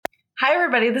Hi,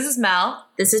 everybody. This is Mel.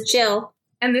 This is Jill.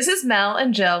 And this is Mel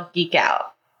and Jill Geek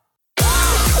Out.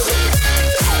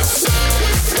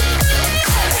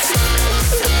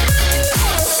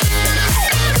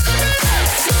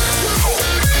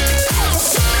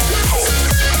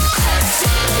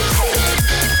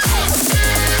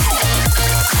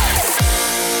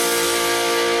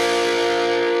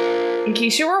 In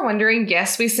case you were wondering,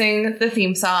 yes, we sing the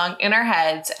theme song in our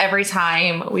heads every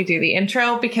time we do the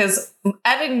intro because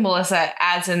editing Melissa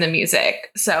adds in the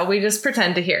music. So we just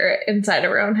pretend to hear it inside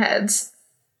of our own heads.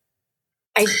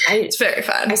 It's very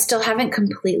fun. I still haven't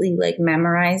completely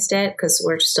memorized it because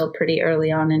we're still pretty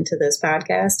early on into this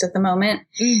podcast at the moment.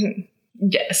 Mm-hmm.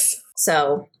 Yes.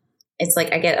 So it's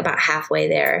I get about halfway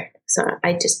there. So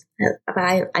I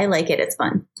like it. It's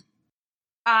fun.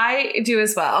 I do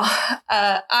as well.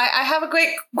 I have a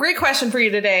great question for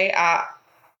you today.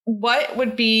 What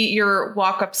would be your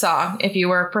walk-up song if you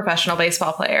were a professional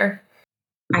baseball player?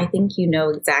 I think you know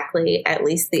exactly at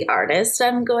least the artist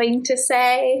I'm going to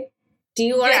say. Do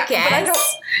you want to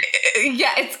guess?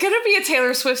 Yeah, it's going to be a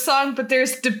Taylor Swift song, but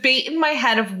there's debate in my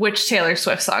head of which Taylor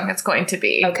Swift song it's going to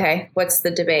be. Okay, what's the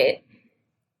debate?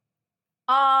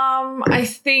 I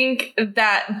think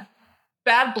that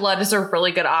Bad Blood is a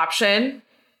really good option.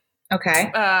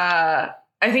 Okay. I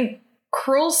think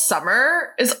Cruel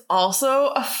Summer is also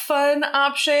a fun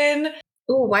option.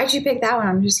 Ooh, why'd you pick that one?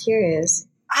 I'm just curious.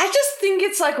 I just think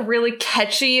it's really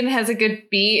catchy and has a good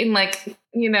beat and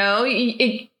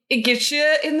it gets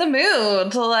you in the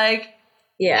mood to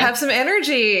have some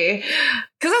energy.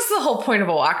 Because that's the whole point of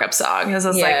a walk-up song is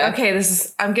okay,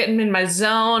 I'm getting in my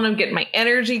zone. I'm getting my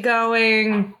energy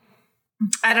going.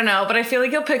 I don't know, but I feel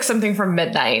like you'll pick something from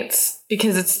Midnights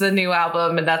because it's the new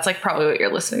album and that's probably what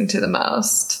you're listening to the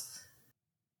most.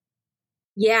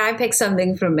 Yeah, I picked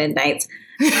something from Midnights.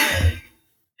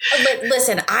 But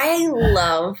listen, I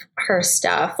love her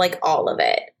stuff, all of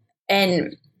it.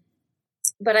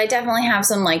 But I definitely have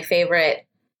some favorite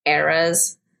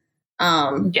eras.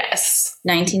 Yes.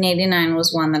 1989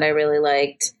 was one that I really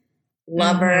liked.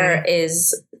 Lover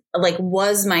is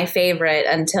was my favorite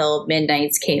until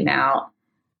Midnights came out.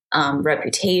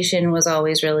 Reputation was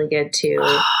always really good too.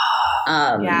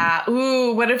 Yeah.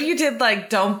 Ooh, what if you did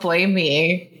Don't Blame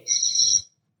Me?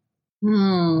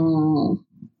 Am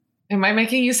I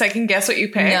making you second guess what you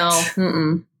picked?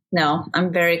 No. No,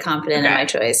 I'm very confident in my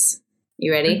choice.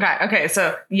 You ready? Okay.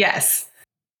 So yes.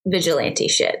 Vigilante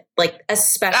shit.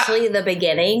 Especially the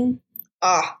beginning.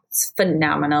 Oh, it's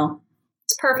phenomenal.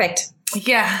 It's perfect.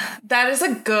 Yeah, that is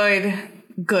a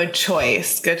good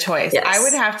choice. Good choice. Yes. I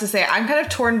would have to say I'm kind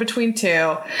of torn between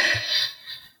two.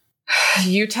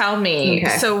 You tell me.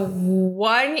 Okay. So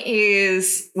one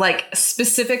is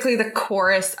specifically the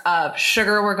chorus of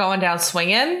Sugar We're Going Down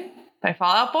Swingin' by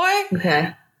Fall Out Boy.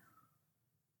 Okay.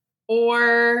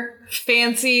 Or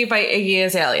Fancy by Iggy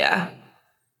Azalea.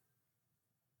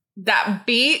 That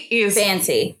beat is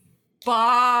Fancy.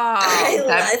 Bomb. I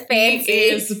love Fancy.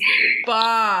 Is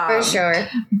bomb. For sure.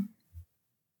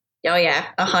 Oh yeah,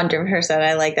 100%.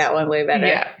 I like that one way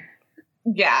better.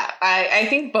 Yeah. I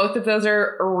think both of those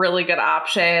are really good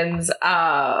options.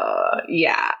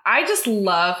 Yeah. I just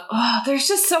love. There's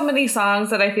just so many songs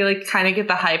that I feel kind of get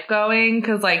the hype going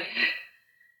because I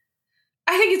think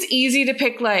it's easy to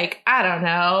pick I don't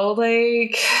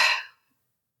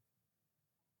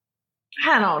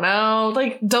know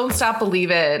Don't Stop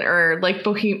Believin' or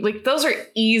Bohemian. Those are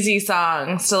easy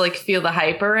songs to feel the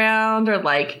hype around or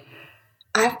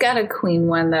I've got a Queen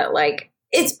one that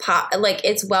it's pop,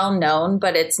 it's well known,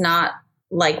 but it's not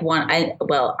one.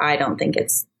 I don't think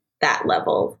it's that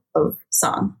level of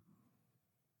song.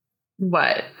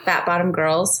 What? Fat Bottom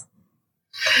Girls.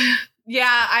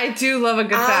 Yeah, I do love a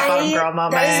good Fat Bottom Girl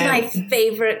moment. That is my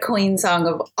favorite Queen song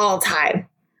of all time.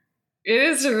 It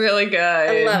is really good.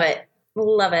 I love it.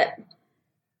 Love it.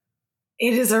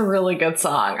 It is a really good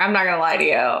song. I'm not going to lie to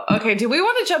you. Okay, do we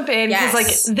want to jump in?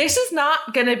 Because, this is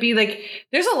not going to be,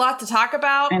 there's a lot to talk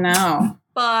about. I know.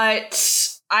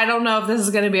 But I don't know if this is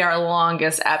going to be our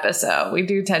longest episode. We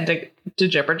do tend to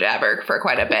jibber jabber for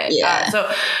quite a bit. Yeah. So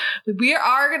we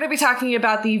are going to be talking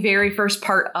about the very first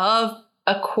part of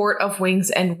A Court of Wings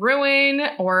and Ruin,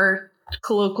 or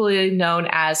colloquially known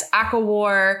as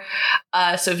ACOWAR.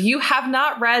 So if you have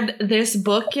not read this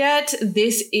book yet,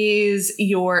 this is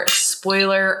your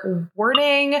spoiler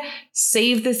warning.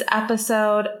 Save this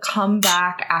episode, come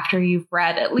back after you've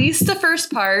read at least the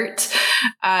first part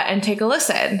and take a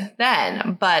listen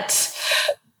then. But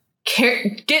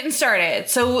getting started.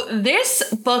 So this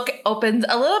book opens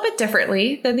a little bit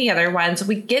differently than the other ones.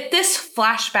 We get this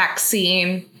flashback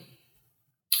scene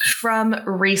from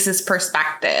Rhys's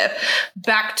perspective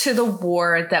back to the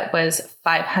war that was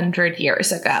 500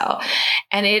 years ago.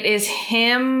 And it is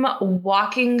him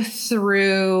walking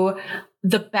through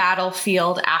the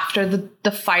battlefield after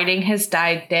the fighting has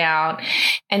died down,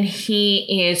 and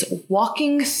he is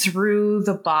walking through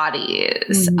the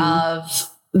bodies of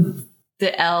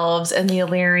the elves and the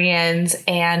Illyrians,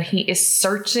 and he is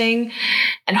searching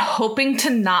and hoping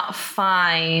to not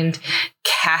find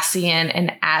Cassian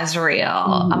and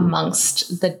Azriel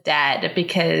amongst the dead,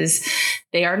 because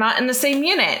they are not in the same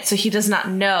unit. So he does not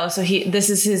know. So he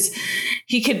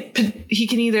can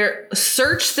either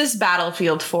search this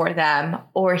battlefield for them,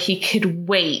 or he could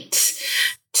wait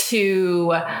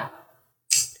to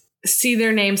see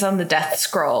their names on the death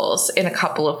scrolls in a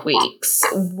couple of weeks.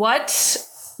 What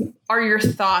are your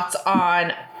thoughts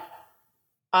on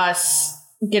us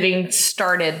getting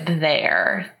started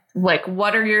there? Like,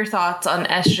 what are your thoughts on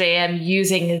SJM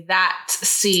using that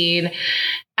scene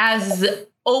as the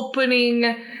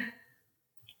opening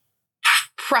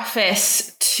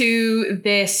preface to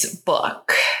this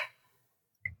book?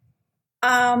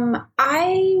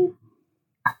 I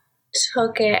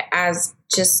took it as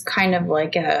just kind of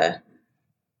like a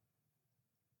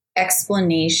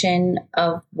explanation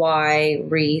of why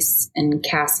Rhys and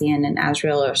Cassian and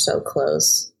Azriel are so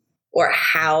close, or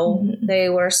how they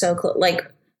were so close, like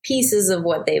pieces of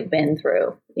what they've been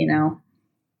through, you know?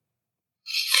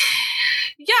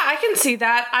 Yeah, I can see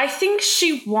that. I think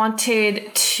she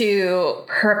wanted to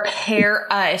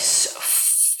prepare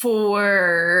us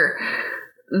for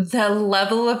the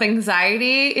level of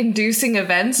anxiety-inducing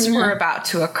events were about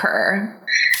to occur.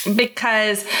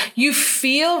 Because you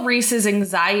feel Rhys's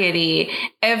anxiety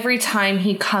every time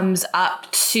he comes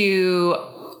up to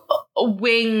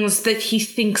wings that he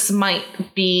thinks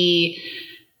might be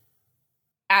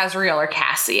Azriel or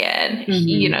Cassian.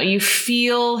 You know, you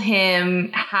feel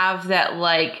him have that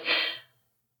like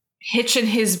hitch in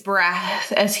his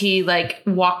breath as he like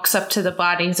walks up to the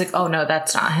body. He's like, oh no,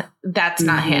 that's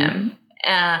not him.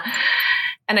 And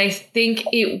I think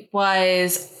it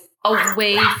was a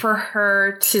way for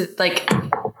her to like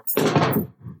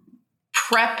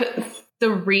prep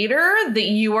the reader that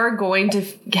you are going to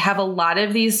have a lot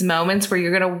of these moments where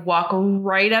you're going to walk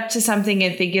right up to something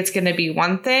and think it's going to be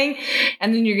one thing,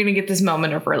 and then you're going to get this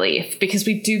moment of relief, because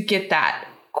we do get that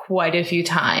quite a few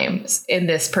times in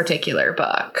this particular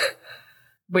book,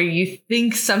 where you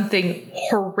think something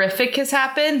horrific has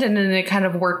happened and then it kind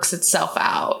of works itself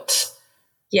out.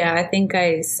 Yeah, I think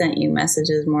I sent you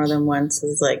messages more than once.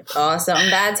 It's like, oh, something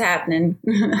bad's happening.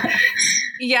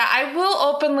 Yeah, I will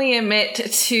openly admit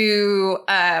to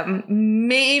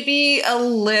maybe a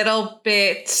little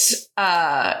bit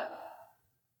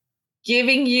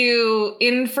giving you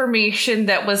information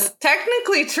that was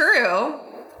technically true.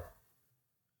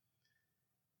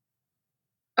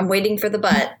 I'm waiting for the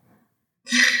but.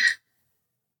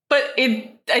 But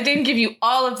I didn't give you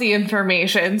all of the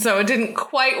information, so it didn't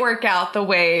quite work out the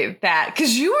way that,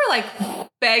 because you were like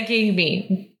begging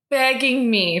me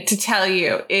to tell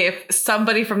you if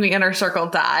somebody from the inner circle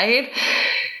died.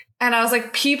 And I was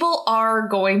like, people are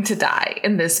going to die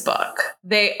in this book.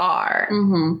 They are.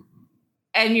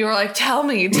 And you were like, tell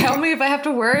me if I have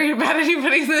to worry about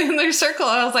anybody in the inner circle.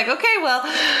 And I was like, okay, well,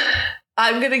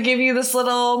 I'm going to give you this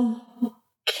little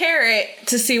carrot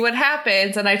to see what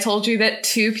happens. And I told you that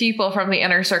 2 people from the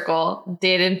inner circle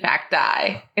did in fact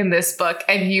die in this book,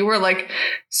 and you were like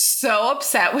so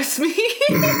upset with me.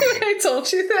 I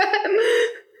told you that.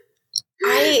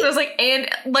 I was like, and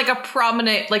like a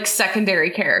prominent like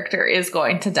secondary character is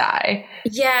going to die.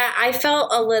 Yeah, I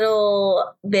felt a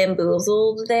little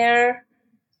bamboozled there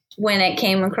when it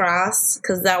came across,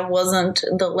 because that wasn't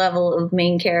the level of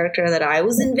main character that I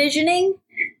was envisioning.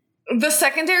 The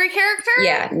secondary character?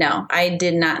 Yeah, no, I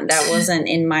did not. That wasn't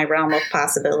in my realm of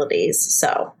possibilities.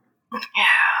 So,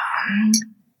 yeah.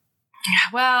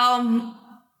 Well,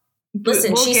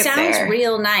 listen, she sounds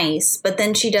real nice, but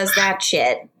then she does that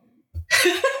shit.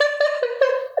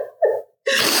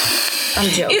 I'm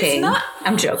joking.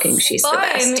 I'm joking. She's the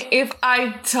best. If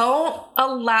I don't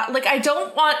allow, like, I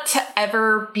don't want to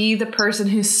ever be the person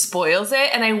who spoils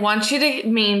it, and I want you to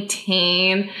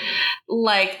maintain,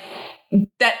 like,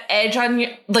 that edge on you,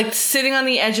 like sitting on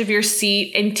the edge of your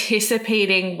seat,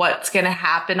 anticipating what's going to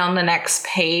happen on the next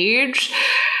page.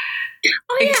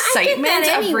 Oh, yeah, excitement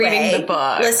of reading the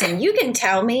book. Listen, you can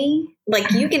tell me, like,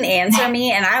 you can answer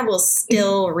me, and I will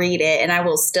still read it, and I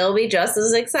will still be just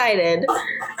as excited.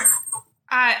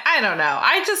 I don't know.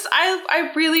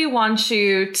 I really want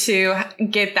you to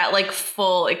get that like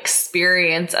full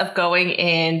experience of going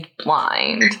in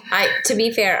blind. To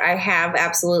be fair, I have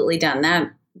absolutely done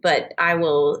that but I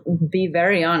will be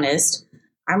very honest.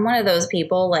 I'm one of those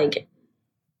people, like,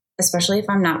 especially if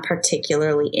I'm not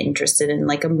particularly interested in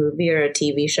like a movie or a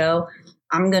TV show,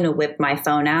 I'm going to whip my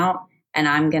phone out and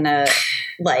I'm going to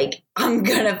read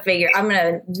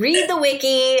the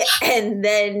wiki, and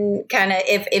then kind of,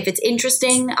 if it's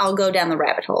interesting, I'll go down the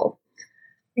rabbit hole.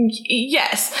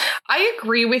 Yes, I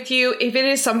agree with you. If it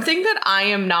is something that I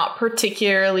am not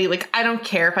particularly, like, I don't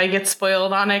care if I get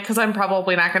spoiled on it because I'm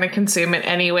probably not going to consume it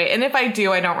anyway. And if I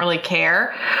do, I don't really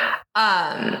care.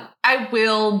 I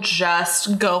will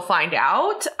just go find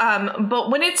out. But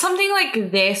when it's something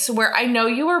like this, where I know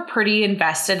you were pretty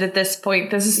invested at this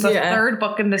point, this is the third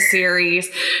book in the series,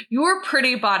 you were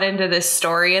pretty bought into this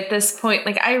story at this point.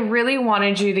 Like, I really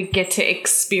wanted you to get to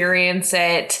experience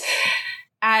it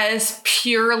as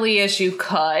purely as you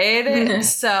could.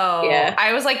 So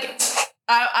I was like,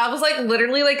 I was like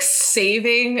literally like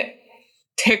saving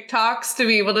TikToks to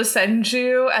be able to send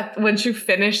you once you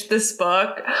finish this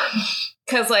book.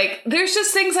 Cause like, there's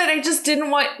just things that I just didn't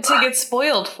want to get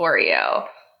spoiled for you.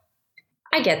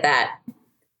 I get that.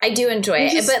 I do enjoy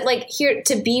it. But like, here,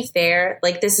 to be fair,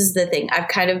 like, this is the thing. I've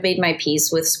kind of made my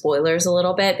peace with spoilers a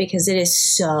little bit because it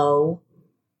is so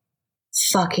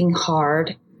fucking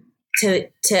hard to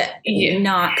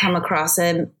not come across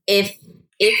them if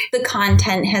the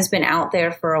content has been out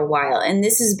there for a while. And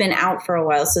this has been out for a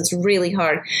while, so it's really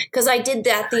hard. Because I did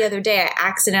that the other day. I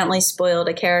accidentally spoiled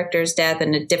a character's death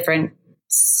in a different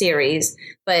series.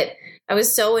 But I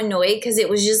was so annoyed because it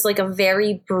was just like a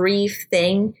very brief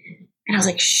thing. And I was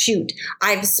like, shoot,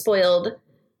 I've spoiled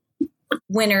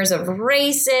winners of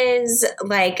races.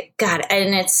 Like, God,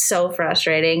 and it's so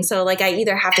frustrating. So like, I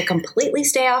either have to completely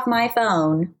stay off my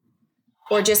phone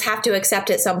or just have to accept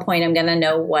at some point I'm going to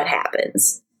know what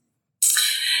happens.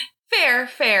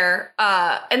 Fair.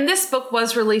 And this book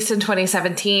was released in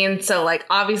 2017. So like,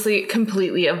 obviously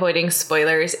completely avoiding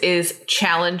spoilers is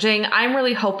challenging. I'm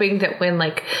really hoping that when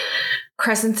like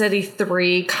Crescent City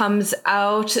 3 comes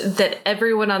out, that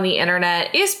everyone on the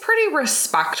internet is pretty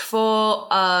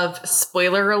respectful of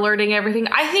spoiler alerting everything.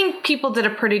 I think people did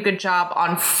a pretty good job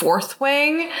on Fourth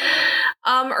Wing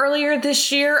earlier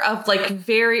this year of like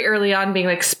very early on being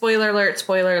like spoiler alert,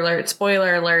 spoiler alert,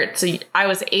 spoiler alert. So I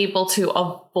was able to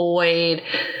avoid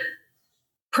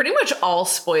pretty much all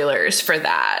spoilers for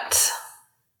that.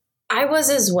 I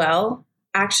was as well,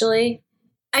 actually.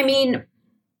 I mean,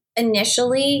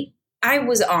 initially I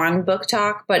was on Book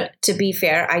Talk, but to be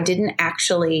fair, I didn't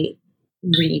actually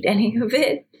read any of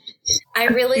it. I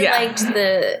really liked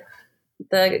the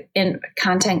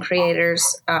content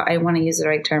creators. I want to use the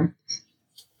right term.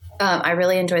 I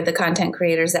really enjoyed the content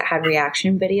creators that had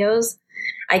reaction videos.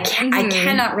 I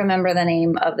cannot remember the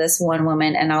name of this one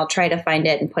woman, and I'll try to find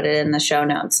it and put it in the show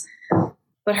notes.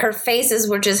 But her faces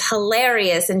were just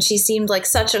hilarious, and she seemed like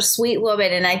such a sweet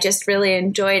woman, and I just really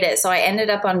enjoyed it. So I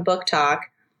ended up on Book Talk.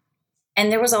 And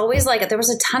there was always there was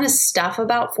a ton of stuff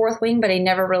about Fourth Wing, but I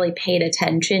never really paid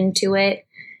attention to it.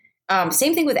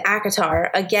 Same thing with ACOTAR.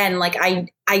 Again, like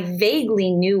I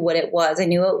vaguely knew what it was. I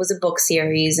knew it was a book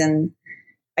series, and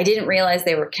I didn't realize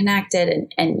they were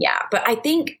connected. And but I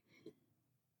think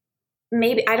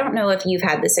maybe, I don't know if you've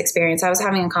had this experience. I was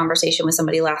having a conversation with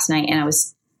somebody last night, and I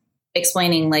was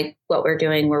explaining like what we're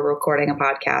doing. We're recording a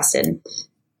podcast and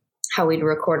how we'd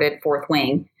recorded Fourth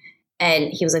Wing. And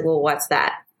he was like, well, what's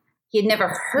that? He had never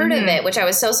heard of it, which I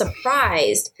was so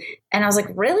surprised. And I was like,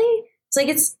 really? It's like,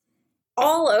 it's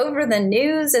all over the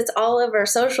news. It's all over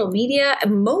social media,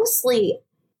 mostly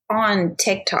on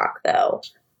TikTok, though.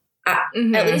 At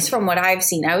least from what I've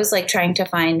seen. I was like trying to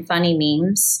find funny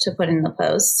memes to put in the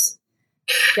posts.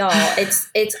 Y'all,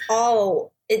 it's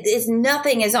all,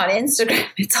 nothing is on Instagram.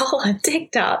 It's all on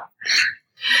TikTok.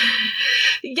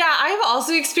 Yeah, I've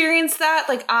also experienced that.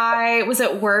 Like, I was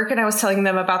at work and I was telling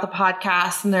them about the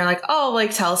podcast, and they're like, oh,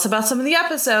 like, tell us about some of the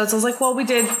episodes. I was like, well, we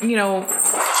did,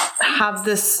 have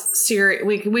this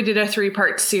series. We did a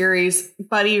 3-part series,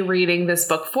 Buddy reading this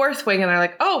book, Fourth Wing. And they're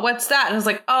like, oh, what's that? And I was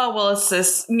like, oh, well, it's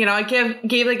this, I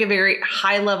gave like a very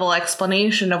high level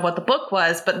explanation of what the book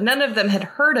was, but none of them had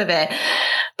heard of it.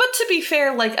 But to be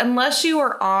fair, like, unless you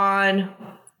are on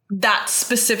that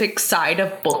specific side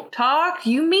of Book Talk,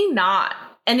 you may not.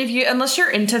 And unless you're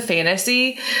into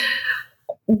fantasy,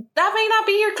 that may not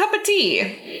be your cup of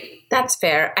tea. That's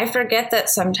fair. I forget that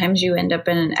sometimes you end up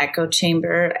in an echo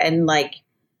chamber and like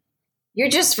you're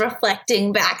just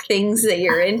reflecting back things that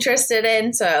you're interested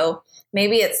in. So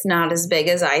maybe it's not as big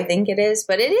as I think it is,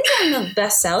 but it is on the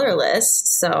bestseller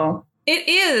list. So it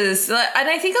is. And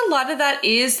I think a lot of that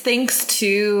is thanks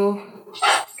to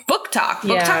Book Talk.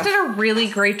 Book Talk did a really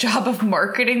great job of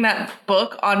marketing that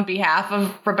book on behalf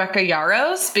of Rebecca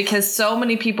Yarros, because so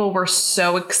many people were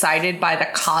so excited by the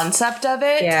concept of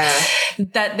it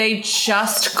that they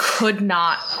just could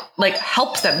not like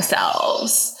help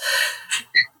themselves.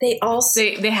 They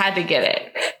had to get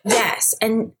it. Yes.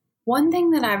 And one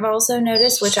thing that I've also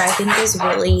noticed, which I think is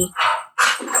really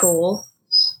cool,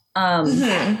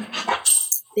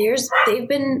 they've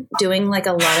been doing like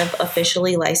a lot of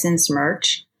officially licensed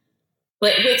merch,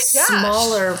 but with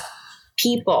smaller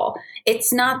people.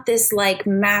 It's not this like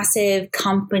massive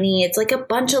company. It's like a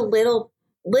bunch of little,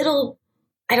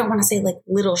 I don't want to say like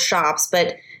little shops,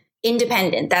 but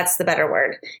independent. That's the better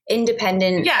word.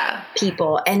 Independent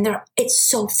people. And it's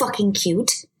so fucking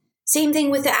cute. Same thing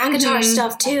with the ACOTAR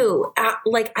stuff too.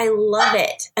 Like, I love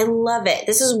it. I love it.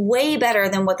 This is way better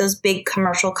than what those big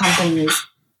commercial companies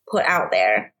put out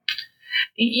there.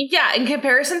 Yeah, in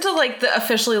comparison to like the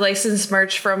officially licensed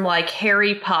merch from like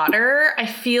Harry Potter, I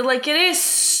feel like it is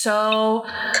so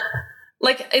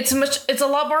like it's a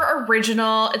lot more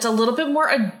original. It's a little bit more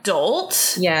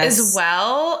adult as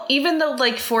well. Even though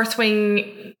like Fourth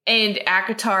Wing and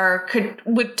ACOTAR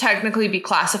would technically be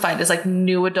classified as like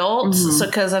new adults, so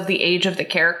because of the age of the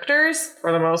characters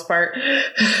for the most part.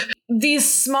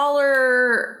 These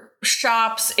smaller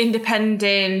shops,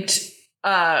 independent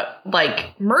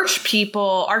like merch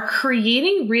people are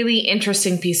creating really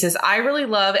interesting pieces. I really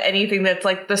love anything that's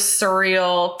like the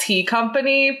Surreal Tea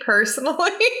Company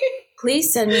personally.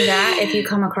 Please send me that if you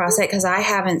come across it, because I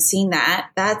haven't seen that.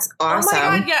 That's awesome. Oh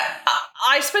my God, yeah.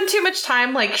 I spend too much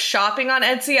time like shopping on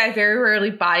Etsy. I very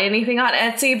rarely buy anything on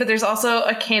Etsy, but there's also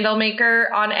a candle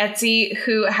maker on Etsy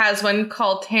who has one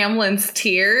called Tamlin's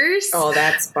Tears. Oh,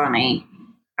 that's funny.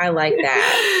 I like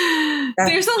that.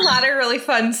 There's a lot of really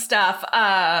fun stuff.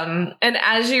 And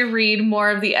as you read more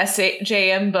of the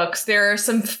SJM books, there are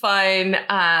some fun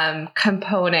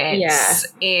components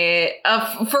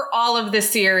for all of the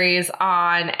series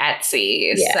on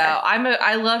Etsy. Yeah. So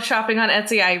I love shopping on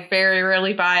Etsy. I very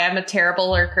rarely buy. I'm a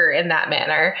terrible lurker in that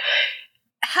manner.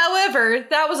 However,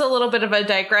 that was a little bit of a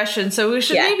digression, so we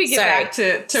should maybe get back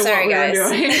to what we were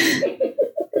doing.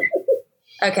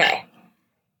 Okay.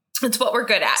 It's what we're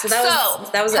good at. So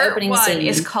that was the opening scene. Part 1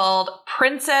 is called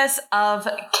Princess of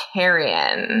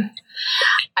Carrion.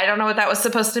 I don't know what that was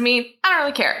supposed to mean. I don't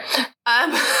really care.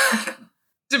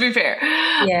 To be fair.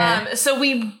 Yeah. So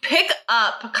we pick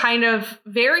up kind of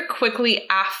very quickly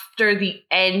after the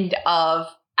end of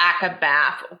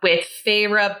ACOMAF with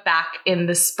Feyre back in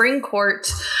the Spring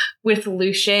Court with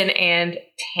Lucien and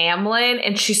Tamlin,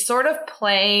 and she's sort of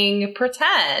playing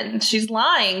pretend. She's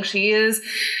lying.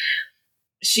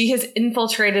 She has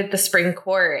infiltrated the Spring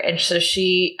Court, and so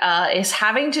she is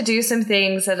having to do some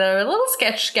things that are a little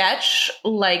sketch,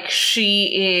 like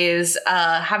she is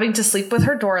having to sleep with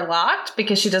her door locked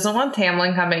because she doesn't want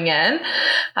Tamlin coming in.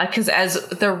 Because as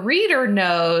the reader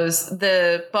knows,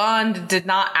 the bond did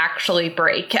not actually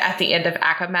break at the end of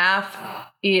ACOMAF.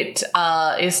 It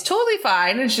is totally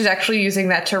fine, and she's actually using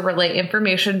that to relay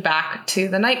information back to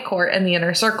the Night Court and the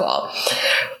Inner Circle.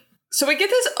 So we get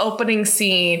this opening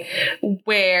scene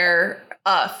where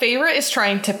Feyre is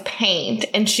trying to paint,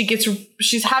 and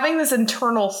she's having this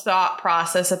internal thought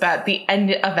process about the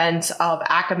end events of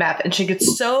ACOMAF, and she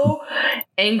gets so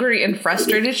angry and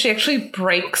frustrated she actually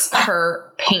breaks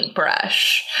her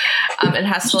paintbrush and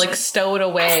has to like stow it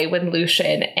away when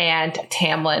Lucien and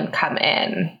Tamlin come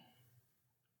in.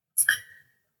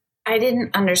 I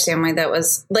didn't understand why that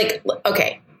was like,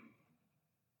 okay,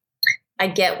 I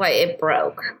get why it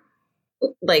broke.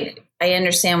 Like, I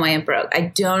understand why it broke. I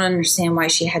don't understand why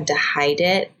she had to hide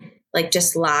it. Like,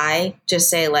 just lie. Just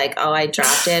say, like, oh, I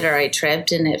dropped it or I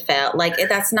tripped and it fell. Like,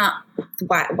 that's not...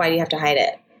 Why do you have to hide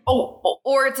it? Oh,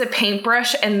 or it's a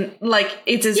paintbrush and, like,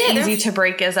 it's as easy to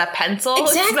break as a pencil.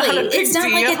 Exactly. It's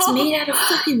not like it's made out of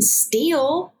fucking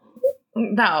steel.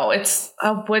 No, it's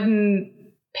a wooden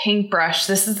paintbrush.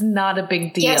 This is not a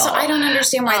big deal. Yeah, so I don't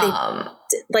understand why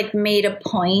they, like, made a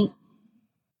point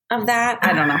of that.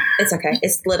 I don't know. It's okay.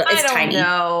 It's little. It's tiny.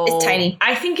 It's tiny.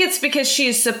 I think it's because she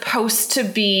is supposed to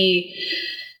be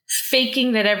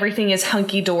faking that everything is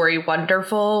hunky-dory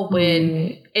wonderful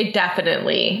when it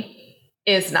definitely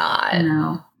is not.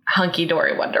 No.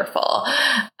 Hunky-dory wonderful.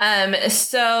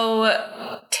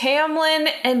 So Tamlin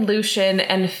and Lucien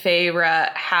and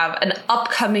Feyre have an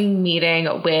upcoming meeting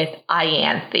with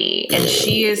Ianthe, and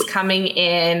she is coming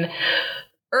in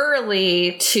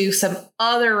early to some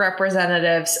other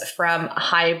representatives from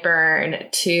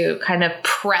Highburn to kind of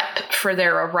prep for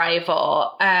their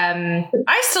arrival.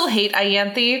 I still hate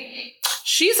Ianthe.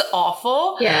 She's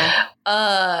awful. Yeah.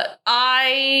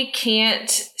 I can't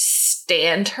stand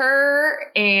stand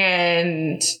her.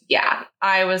 And yeah,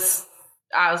 I was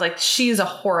like, she's a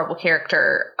horrible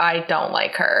character. I don't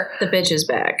like her. The bitch is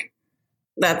back.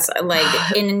 That's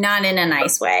like not in a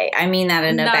nice way. I mean that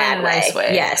in a bad way. Nice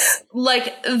way. Yes.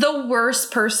 Like the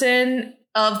worst person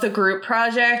of the group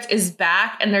project is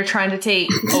back and they're trying to take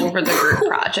over the group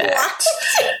project.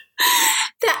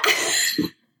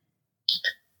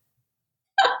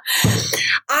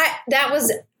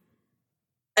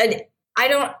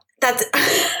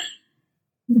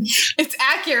 It's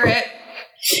accurate.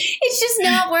 It's just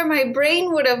not where my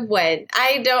brain would have went.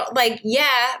 I don't like,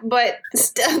 yeah, but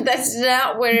that's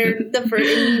not where the first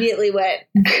immediately went.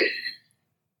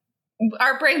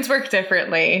 Our brains work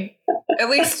differently. At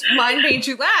least mine made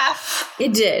you laugh.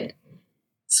 It did.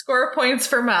 Score points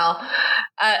for Mel.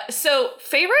 So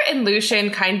Feyre and Lucien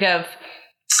kind of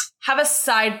have a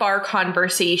sidebar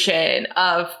conversation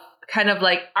of kind of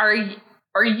like, are you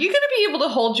going to be able to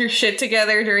hold your shit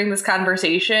together during this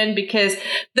conversation? Because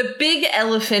the big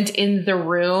elephant in the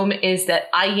room is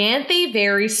that Ianthe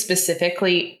very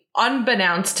specifically,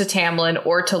 unbeknownst to Tamlin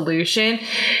or to Lucien,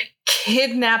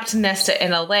 kidnapped Nesta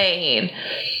and Elaine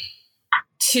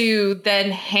to then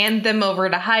hand them over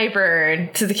to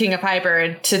Hybern, to the King of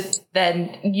Hybern, to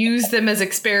then use them as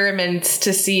experiments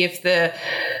to see if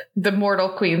the mortal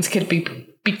queens could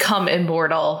become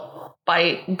immortal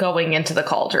by going into the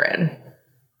cauldron.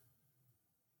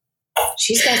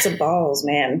 She's got some balls,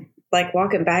 man. Like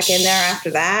walking back in there after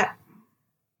that.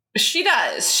 She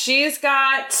does. She's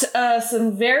got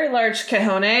some very large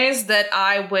cojones that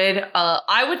I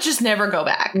would just never go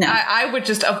back. No. I would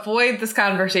just avoid this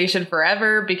conversation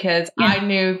forever because I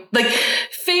knew, like,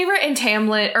 Feyre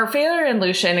and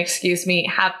Lucien, excuse me,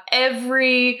 have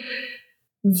every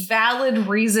valid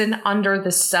reason under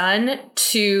the sun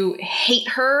to hate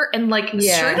her and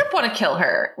straight up want to kill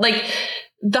her. Like,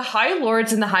 the High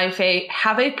Lords and the High Fae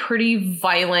have a pretty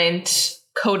violent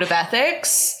code of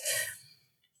ethics.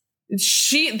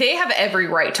 They have every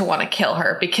right to want to kill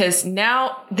her because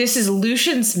now this is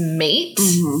Lucien's mate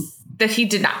that he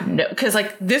did not know. Because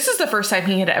this is the first time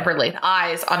he had ever laid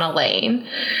eyes on Elaine.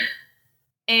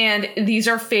 And these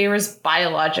are Feyre's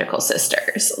biological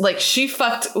sisters. Like, she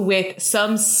fucked with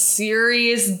some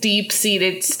serious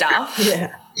deep-seated stuff.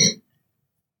 Yeah.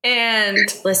 And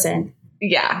listen.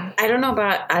 Yeah. I don't know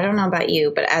about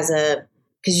you, but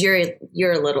because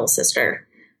you're a little sister,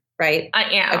 right? I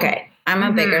am. Okay. I'm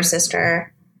a bigger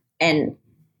sister, and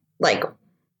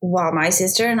while my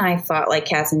sister and I fought like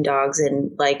cats and dogs,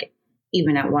 and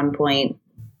even at one point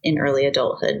in early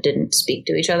adulthood didn't speak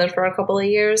to each other for a couple of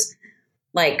years,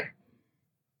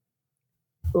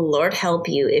 Lord help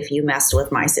you if you messed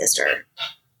with my sister.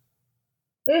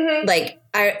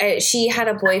 She had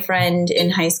a boyfriend in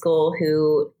high school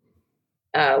who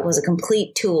was a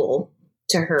complete tool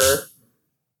to her,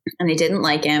 and I didn't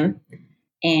like him,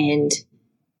 and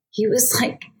he was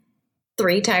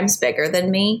 3 times bigger than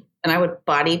me, and I would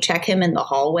body check him in the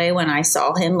hallway when I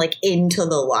saw him into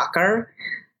the locker,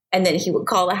 and then he would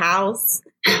call the house.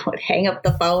 I would hang up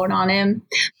the phone on him.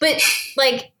 But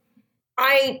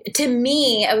I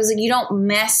was like, you don't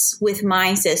mess with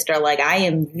my sister. I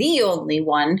am the only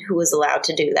one who was allowed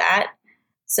to do that.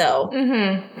 So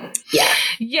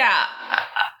yeah.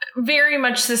 Very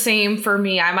much the same for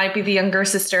me. I might be the younger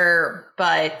sister,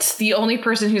 but the only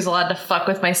person who's allowed to fuck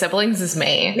with my siblings is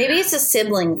me. Maybe it's a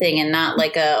sibling thing and not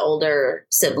a older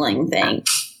sibling thing.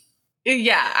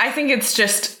 Yeah, I think it's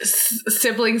just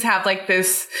siblings have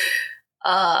this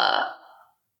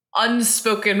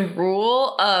unspoken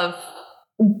rule of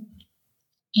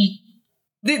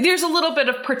there's a little bit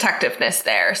of protectiveness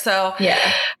there. So yeah,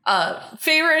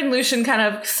 Feyre and Lucien kind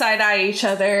of side-eye each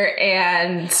other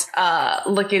and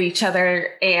look at each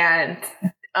other and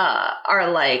are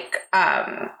like,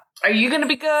 are you going to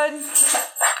be good?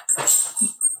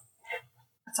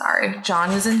 Sorry, John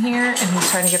is in here and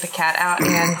he's trying to get the cat out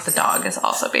and the dog is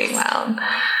also being loud.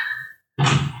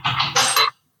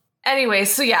 Anyway,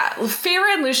 so yeah,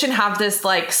 Feyre and Lucien have this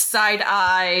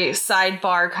side-eye,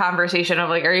 sidebar conversation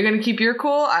of are you going to keep your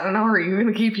cool? I don't know. Are you going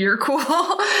to keep your cool?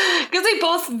 Because they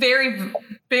both very,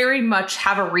 very much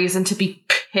have a reason to be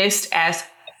pissed as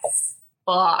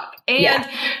fuck. And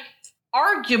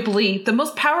arguably the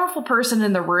most powerful person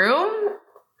in the room,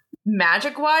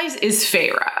 magic-wise, is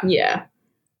Feyre. Yeah,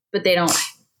 but they don't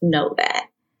know that.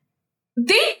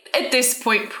 They, at this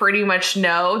point, pretty much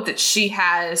know that she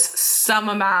has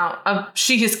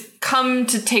she has come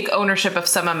to take ownership of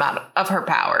some amount of her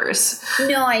powers.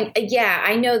 No, I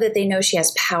know that they know she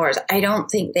has powers. I don't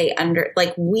think they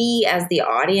we as the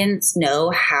audience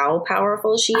know how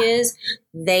powerful she is.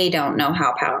 They don't know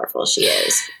how powerful she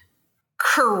is.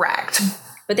 Correct.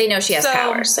 But they know she has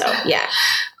power, so yeah.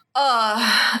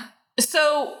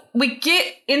 So we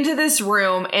get into this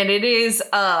room and it is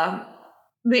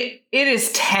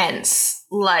tense.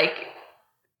 Like,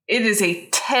 it is a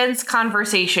tense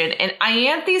conversation, and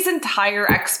Ianthe's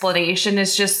entire explanation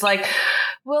is just like,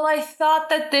 well, I thought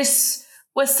that this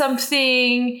was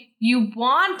something you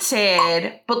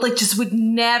wanted, but like just would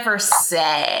never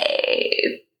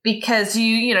say because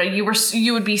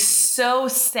you would be so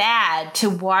sad to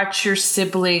watch your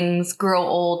siblings grow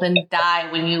old and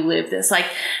die when you live this like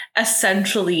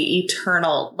essentially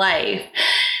eternal life.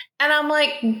 And I'm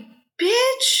like,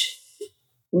 bitch,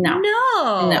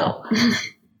 no.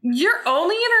 Your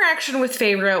only interaction with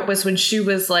Feyre was when she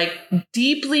was like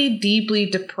deeply, deeply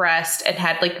depressed and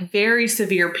had like very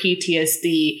severe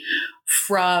PTSD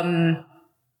from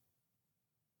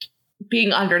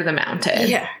being under the mountain.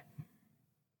 Yeah.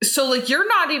 So like you're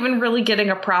not even really getting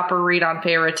a proper read on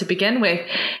Feyre to begin with.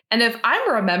 And if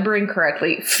I'm remembering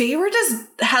correctly, Feyre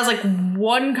has like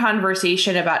one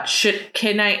conversation about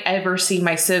can I ever see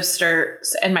my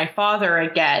sisters and my father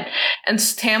again? And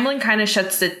Tamlin kind of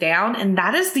shuts it down, and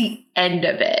that is the end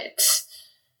of it.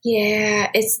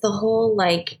 Yeah, it's the whole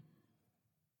like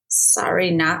sorry,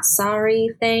 not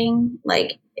sorry thing.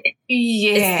 Like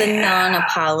it's the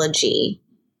non-apology.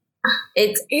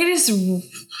 It is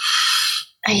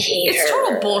I hate her. It's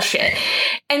total bullshit.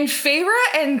 And Feyre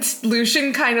and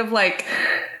Lucien kind of like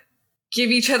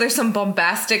give each other some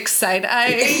bombastic side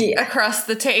eye across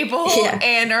the table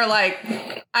and are like,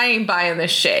 I ain't buying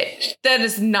this shit. That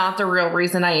is not the real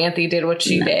reason Ianthe did what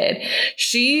she did.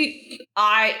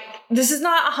 This is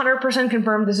not 100%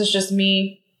 confirmed. This is just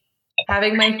me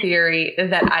having my theory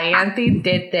that Ianthe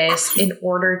did this in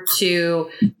order to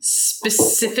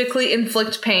specifically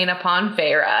inflict pain upon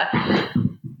Feyre.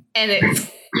 And it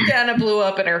kind of blew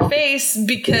up in her face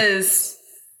because,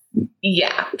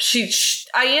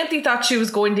 Ianthe thought she was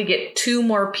going to get 2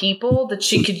 more people that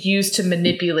she could use to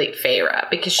manipulate Feyre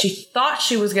because she thought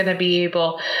she was going to be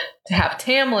able to have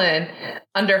Tamlin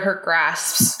under her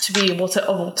grasp to be able to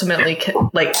ultimately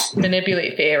like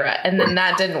manipulate Feyre, and then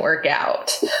that didn't work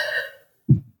out.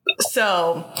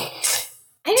 So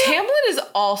Tamlin is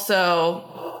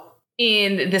also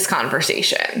in this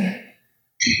conversation.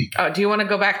 Oh, do you want to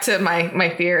go back to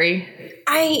my theory?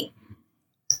 I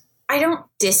don't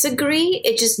disagree.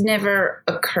 It just never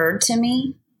occurred to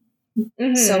me.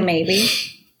 Mm-hmm. So maybe.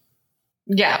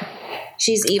 Yeah.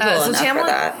 She's evil enough for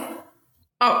that.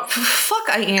 Oh, fuck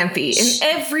Ianthe in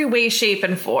every way, shape,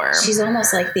 and form. She's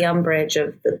almost like the Umbridge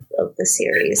of the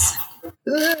series.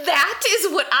 That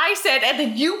is what I said, and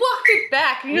then you walked it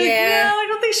back. And you're like, no, I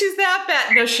don't think she's that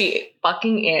bad. No, she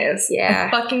fucking is. Yeah.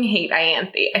 I fucking hate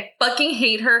Ianthe. I fucking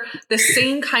hate her the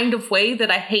same kind of way that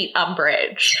I hate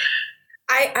Umbridge.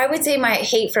 I would say my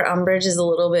hate for Umbridge is a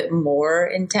little bit more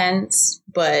intense,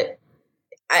 but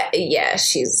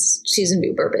she's an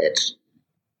uber bitch.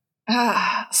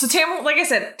 So Tamlin, like I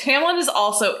said, Tamlin is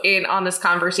also in on this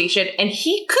conversation, and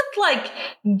he could like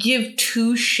give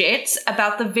 2 shits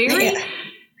about the very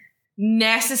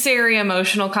necessary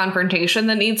emotional confrontation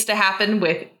that needs to happen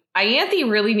with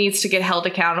Ianthe. Really needs to get held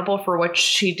accountable for what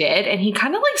she did, and he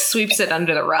kind of like sweeps it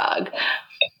under the rug.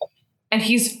 And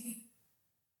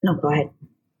no, go ahead.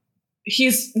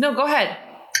 No, go ahead.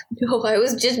 No, I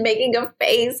was just making a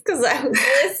face because I was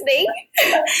listening.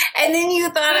 And then you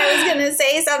thought I was going to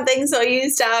say something, so you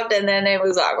stopped, and then it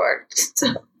was awkward.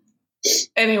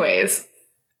 Anyways.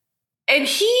 And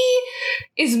he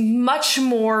is much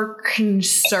more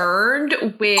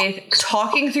concerned with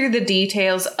talking through the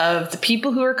details of the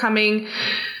people who are coming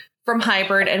from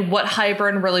Hybern and what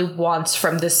Hybern really wants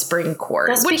from the Spring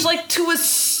Court. Which, like, to a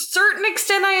certain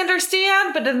extent I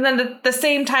understand, but then at the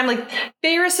same time, like,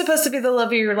 Feyre's supposed to be the love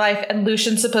of your life and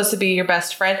Lucien's supposed to be your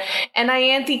best friend. And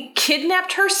Ianthe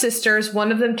kidnapped her sisters.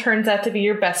 One of them turns out to be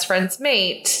your best friend's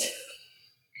mate.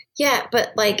 Yeah,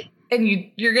 but, like... And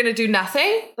you're going to do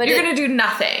nothing? But you're going to do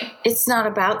nothing. It's not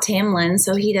about Tamlin,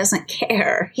 so he doesn't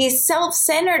care. He's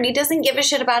self-centered. He doesn't give a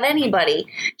shit about anybody.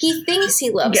 He thinks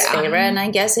he loves Feyre, and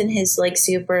I guess in his, like,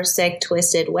 super sick,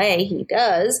 twisted way, he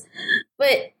does.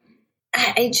 But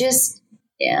I just,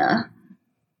 Yeah,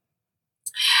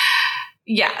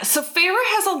 so Feyre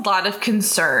has a lot of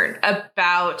concern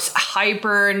about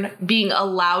Hybern being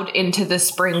allowed into the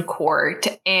Spring Court,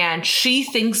 and she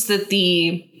thinks that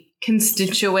the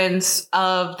constituents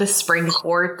of the Spring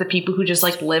Court, the people who just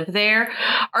like live there,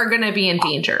 are going to be in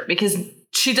danger because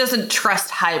she doesn't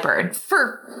trust Hybern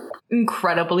for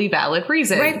incredibly valid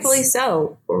reasons. Rightfully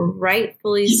so.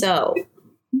 Rightfully so.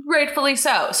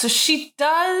 So she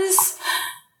does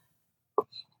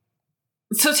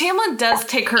So Tamlin does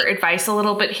take her advice a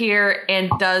little bit here and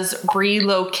does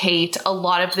relocate a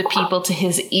lot of the people to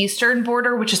his eastern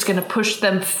border, which is going to push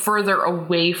them further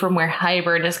away from where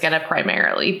Hybern is going to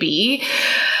primarily be.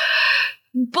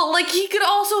 But, like, he could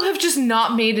also have just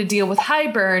not made a deal with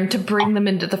Hybern to bring them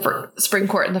into the Spring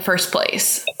Court in the first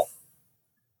place.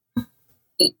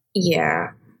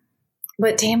 Yeah.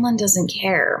 But Tamlin doesn't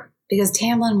care because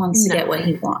Tamlin wants to get what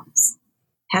he wants.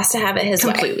 Has to have it his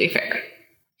way. Completely fair.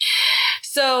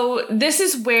 So this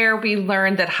is where we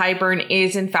learn that Hybern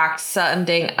is, in fact,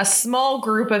 sending a small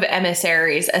group of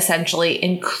emissaries, essentially,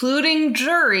 including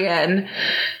Jurian,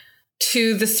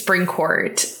 to the Spring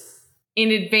Court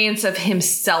in advance of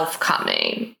himself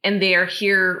coming. And they are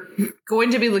here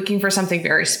going to be looking for something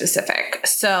very specific.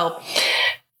 So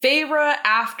Feyre,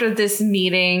 after this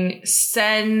meeting,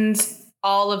 sends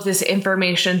all of this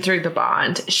information through the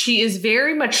bond. She is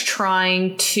very much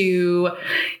trying to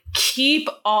keep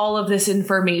all of this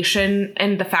information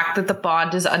and the fact that the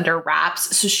bond is under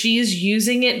wraps. So she is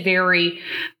using it very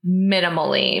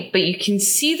minimally, but you can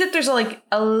see that there's like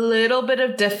a little bit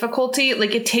of difficulty.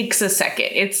 Like it takes a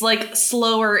second. It's like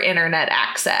slower internet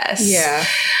access. Yeah.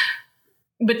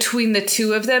 Between the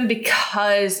two of them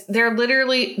because they're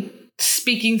literally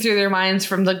speaking through their minds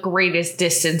from the greatest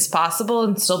distance possible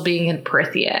and still being in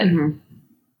Prythian. Mm-hmm.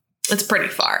 It's pretty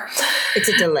far. It's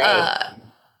a delay.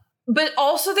 But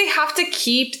also they have to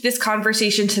keep this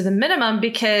conversation to the minimum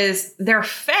because they're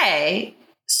Fae.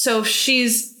 So if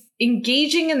she's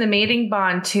engaging in the mating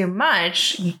bond too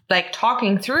much, like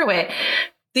talking through it,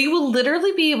 they will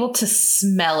literally be able to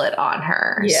smell it on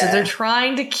her. Yeah. So they're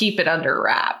trying to keep it under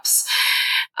wraps.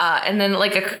 And then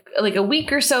like a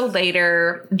week or so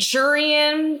later,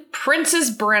 Jurian,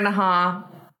 Princess Brenna,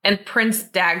 and Prince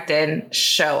Dagden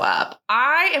show up.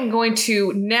 I am going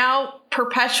to now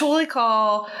perpetually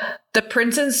call the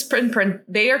Princess and Prince,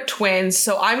 they are twins,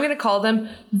 so I'm going to call them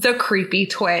the Creepy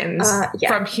Twins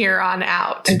from here on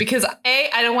out. Because A,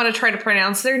 I don't want to try to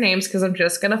pronounce their names because I'm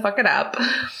just going to fuck it up.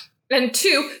 And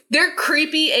 2, they're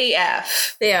creepy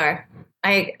AF. They are.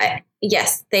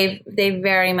 Yes, they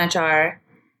very much are.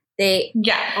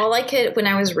 All I could, when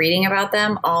I was reading about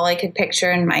them, all I could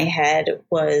picture in my head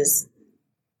was,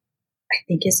 I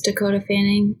think it's Dakota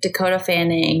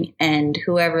Fanning and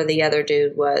whoever the other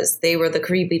dude was. They were the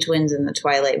creepy twins in the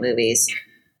Twilight movies.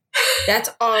 That's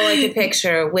all I could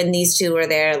picture when these two were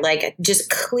there, like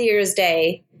just clear as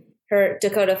day,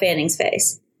 Dakota Fanning's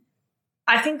face.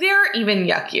 I think they're even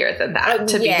yuckier than that,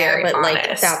 to be very honest.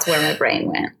 Like that's where my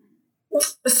brain went.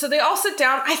 So they all sit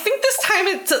down. I think this time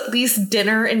it's at least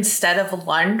dinner instead of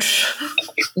lunch.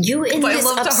 You in this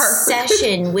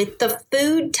obsession with the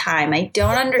food time. I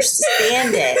don't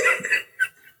understand it.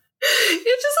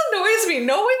 It just annoys me.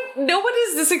 No one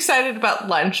is this excited about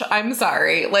lunch. I'm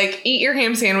sorry. Like, eat your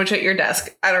ham sandwich at your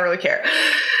desk. I don't really care.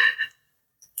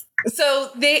 So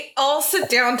they all sit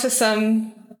down to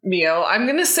some meal. I'm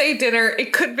going to say dinner.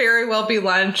 It could very well be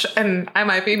lunch, and I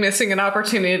might be missing an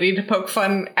opportunity to poke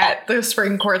fun at the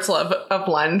Spring Court's love of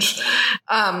lunch.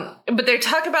 But they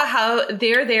talk about how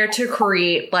they're there to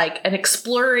create like an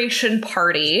exploration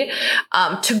party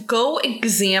to go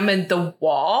examine the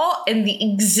wall and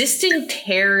the existing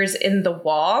tears in the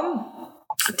wall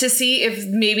to see if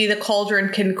maybe the cauldron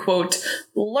can, quote,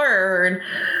 learn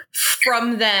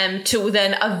from them to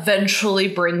then eventually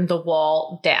bring the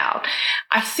wall down.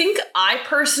 I think I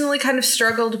personally kind of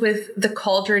struggled with the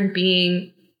cauldron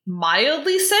being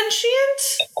mildly sentient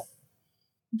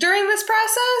during this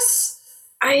process.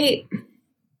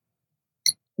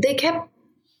 They kept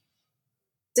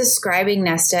describing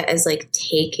Nesta as like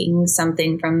taking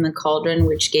something from the cauldron,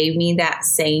 which gave me that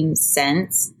same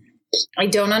sense. I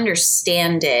don't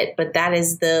understand it, but that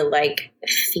is the like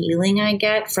feeling I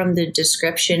get from the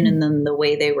description and then the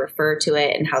way they refer to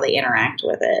it and how they interact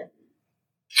with it.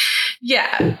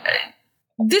 Yeah.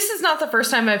 This is not the first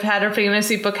time I've had a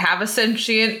fantasy book have a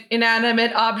sentient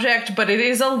inanimate object, but it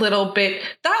is a little bit,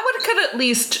 that one could at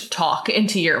least talk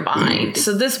into your mind.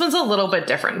 So this one's a little bit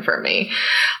different for me.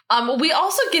 We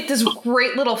also get this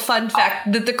great little fun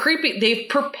fact that they've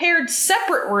prepared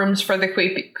separate rooms for the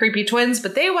creepy twins,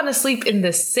 but they want to sleep in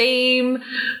the same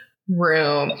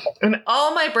room. And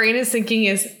all my brain is thinking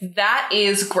is, that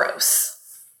is gross.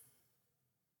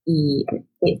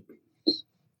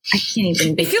 I can't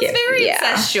even begin. It feels very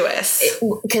incestuous.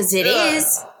 Because it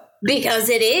is. Because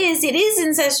it is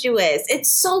incestuous.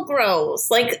 It's so gross.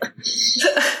 Like,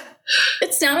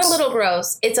 it's not a little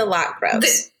gross. It's a lot gross.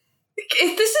 This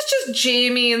is just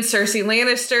Jaime and Cersei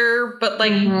Lannister, but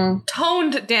like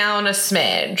toned down a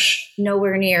smidge.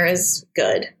 Nowhere near as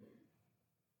good.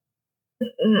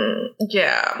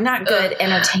 Yeah. Not good,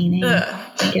 entertaining,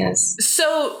 I guess.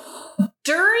 So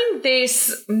during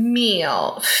this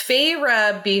meal,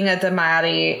 Feyre, being a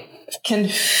Damati, can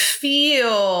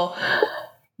feel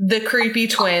the creepy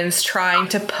twins trying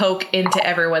to poke into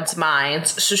everyone's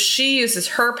minds. So she uses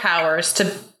her powers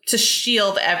to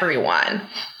shield everyone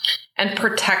and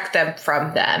protect them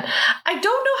from them. I don't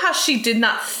know how she did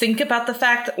not think about the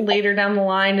fact later down the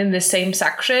line in the same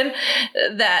section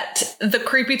that the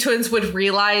creepy twins would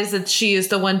realize that she is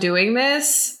the one doing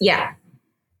this. Yeah.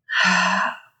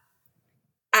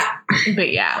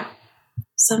 But yeah.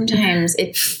 Sometimes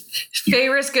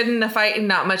Feyre's good in a fight and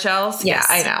not much else. Yes.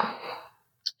 Yeah, I know.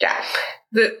 Yeah.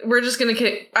 We're just going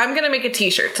to... I'm going to make a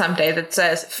t-shirt someday that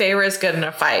says, Feyre is good in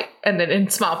a fight, and then in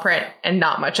small print, and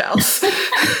not much else.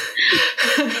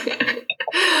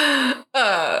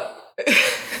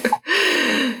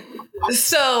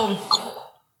 So,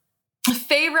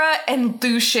 Feyre and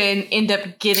Lucien end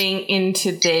up getting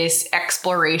into this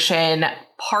exploration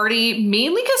party,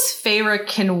 mainly because Feyre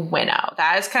can winnow.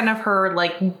 That is kind of her,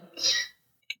 like...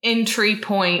 entry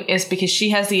point is because she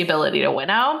has the ability to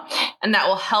winnow, and that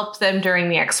will help them during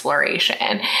the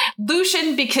exploration.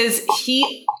 Lucien, because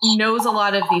he knows a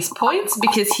lot of these points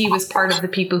because he was part of the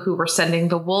people who were sending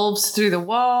the wolves through the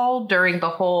wall during the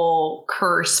whole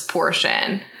curse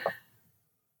portion.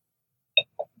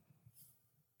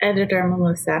 Editor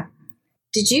Melissa,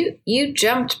 did you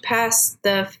jumped past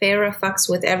the Feyre fucks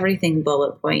with everything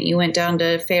bullet point? You went down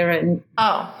to Feyre and...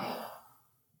 Oh.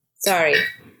 Sorry.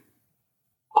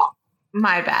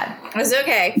 My bad. It's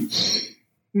okay.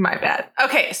 My bad.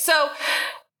 Okay, so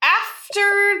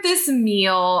after this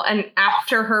meal and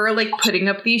after her, like, putting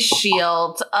up these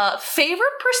shields, Feyre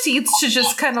proceeds to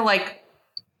just kind of, like,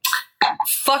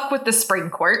 fuck with the spring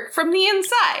court from the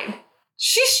inside.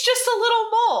 She's just a little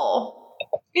mole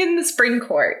in the spring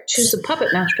court. She's a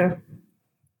puppet master.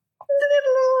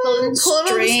 Pulling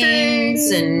strings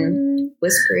and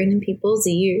whispering in people's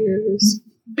ears.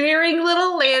 Bearing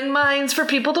little landmines for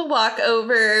people to walk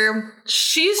over.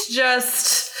 She's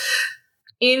just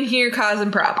in here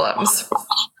causing problems.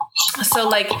 So,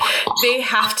 like, they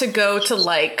have to go to,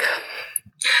 like,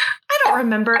 I don't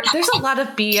remember. There's a lot of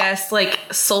BS, like,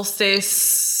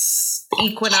 solstice,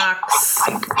 equinox,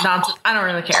 nonsense. I don't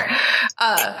really care.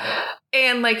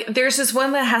 And, like, there's this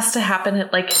one that has to happen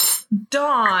at, like,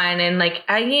 dawn, and, like,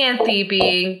 Ianthe,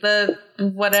 being the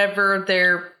whatever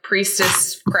their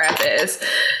priestess crap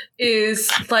is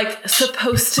like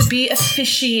supposed to be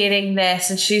officiating this,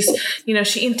 and she's, you know,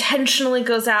 she intentionally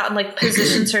goes out and, like,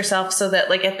 positions herself so that,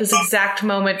 like, at this exact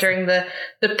moment during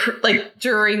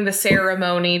during the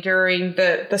ceremony, during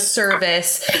the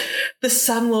service, the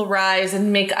sun will rise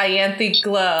and make Ianthe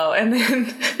glow, and then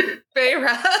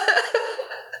Feyre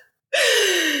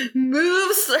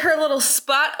moves her little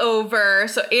spot over,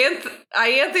 so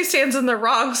Ianthe stands in the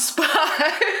wrong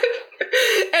spot.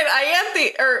 And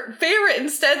Feyre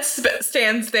instead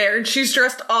stands there, and she's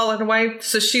dressed all in white,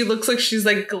 so she looks like she's,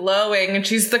 like, glowing, and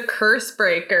she's the curse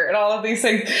breaker and all of these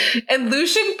things. And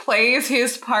Lucien plays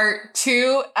his part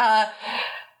to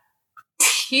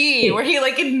T, where he,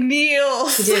 like,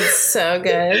 kneels. He did so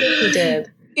good. He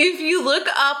did. If you look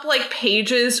up, like,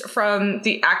 pages from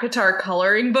the ACOTAR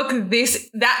coloring book,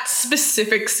 that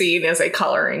specific scene is a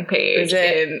coloring page.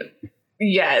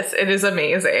 Yes, it is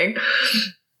amazing.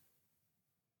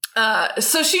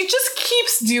 So she just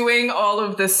keeps doing all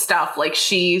of this stuff. Like,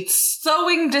 she's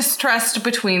sowing distrust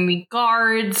between the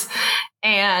guards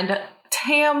and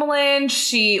Tamlin.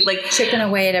 She, like, chipping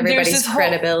away at everybody's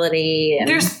credibility.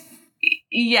 There's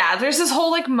this whole,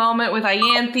 like, moment with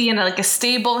Ianthe and, like, a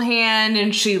stable hand,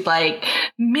 and she, like,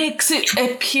 makes it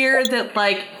appear that,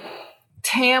 like,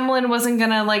 Tamlin wasn't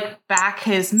gonna, like, back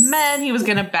his men. He was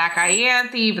gonna back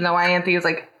Ianthe, even though Ianthe is,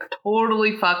 like,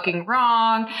 totally fucking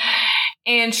wrong.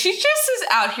 And she just is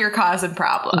out here causing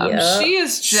problems. Yep. She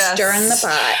is just stirring the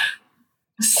pot.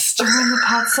 Stirring the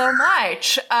pot so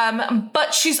much.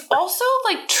 But she's also,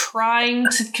 like, trying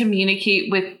to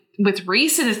communicate with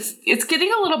Rhys, and it's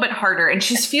getting a little bit harder, and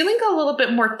she's feeling a little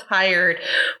bit more tired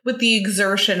with the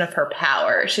exertion of her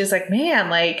power. She's like,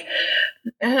 man, like,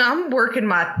 I'm working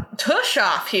my tush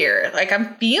off here. Like,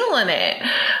 I'm feeling it.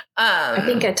 I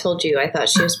think I told you I thought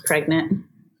she was pregnant.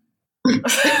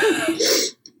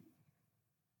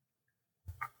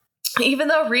 Even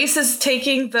though Rhys is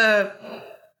taking the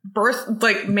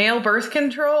male birth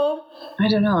control. I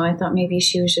don't know. I thought maybe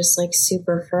she was just, like,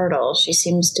 super fertile. She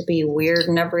seems to be weird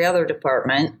in every other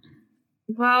department.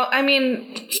 Well, I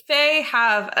mean, they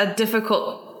have a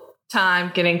difficult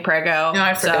time getting preggo. No,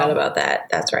 I forgot about that.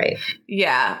 That's right.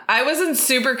 Yeah. I wasn't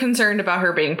super concerned about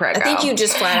her being preggo. I think you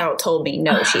just flat out told me,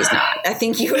 no, she's not. I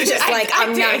think you were just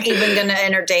I'm not even going to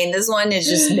entertain this one. It's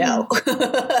just no.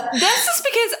 That's just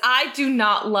because I do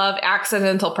not love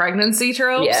accidental pregnancy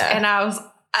tropes. Yeah.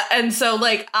 And so,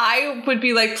 like, I would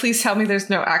be like, please tell me there's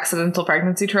no accidental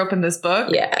pregnancy trope in this book.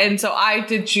 Yeah. And so I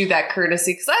did you that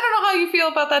courtesy because I don't know how you feel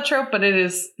about that trope, but it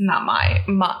is not my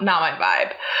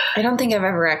vibe. I don't think I've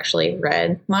ever actually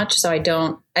read much, so it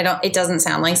doesn't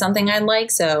sound like something I'd like.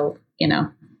 So, you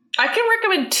know. I can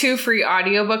recommend 2 free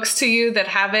audiobooks to you that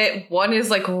have it. One is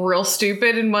like real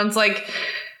stupid and one's like,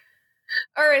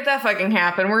 all right, that fucking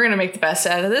happened. We're going to make the best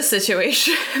out of this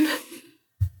situation.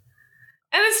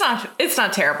 And it's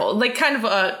not terrible. Like kind of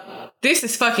a this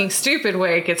is fucking stupid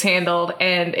way it gets handled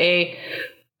and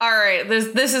all right,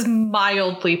 this is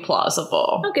mildly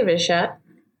plausible. I'll give it a shot.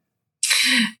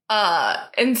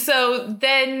 And so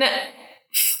then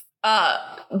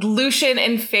Lucien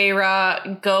and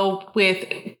Feyre go with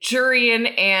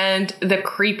Jurian and the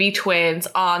creepy twins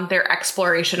on their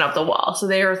exploration of the wall. So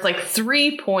there's like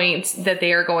 3 points that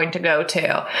they are going to go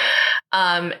to.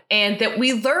 And that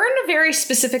we learn very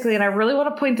specifically, and I really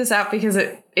want to point this out because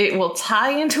it will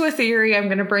tie into a theory I'm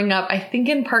going to bring up, I think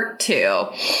in part 2,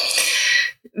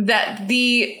 that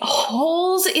the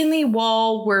holes in the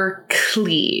wall were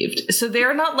cleaved. So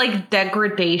they're not like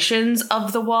degradations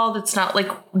of the wall. That's not like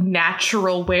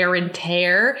natural wear and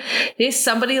tear. There's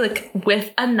somebody like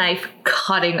with a knife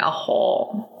cutting a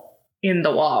hole in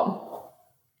the wall.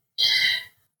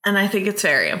 And I think it's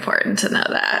very important to know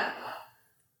that.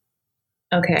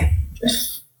 Okay.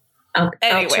 I'll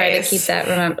try to keep that.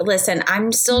 Remember, listen,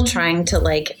 I'm still trying to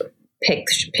like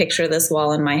picture this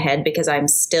wall in my head because I'm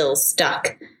still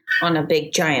stuck on a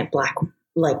big giant black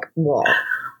like wall.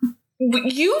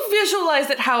 You visualize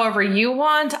it however you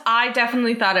want. I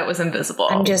definitely thought it was invisible.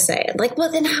 I'm just saying. Like,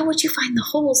 well, then how would you find the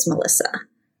holes, Melissa?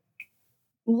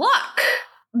 Luck.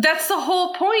 That's the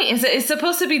whole point. Is it's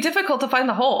supposed to be difficult to find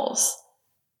the holes.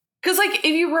 Because, like, if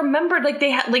you remember, like,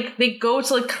 they go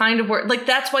to, like, kind of where, like,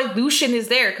 that's why Lucien is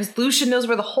there, because Lucien knows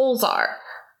where the holes are.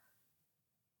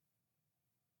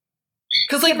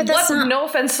 Because, like, no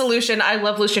offense to Lucien, I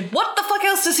love Lucien. What the fuck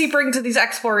else does he bring to these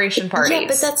exploration parties? Yeah,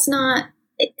 but that's not...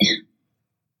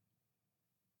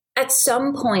 At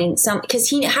some point,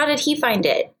 because how did he find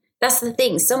it? That's the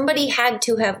thing. Somebody had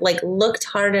to have, like, looked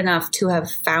hard enough to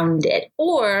have found it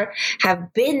or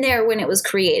have been there when it was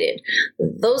created.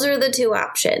 Those are the 2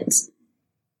 options.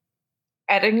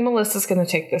 Editing Melissa's going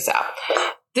to take this out.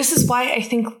 This is why I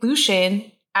think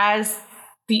Lucien, as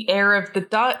the heir of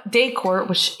the Day Court,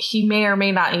 which he may or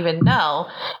may not even know,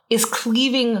 is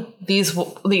cleaving these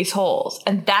holes.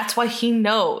 And that's why he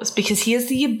knows, because he has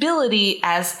the ability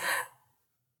as...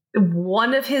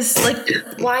 one of his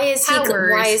why is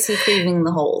he cleaving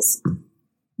the holes?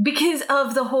 Because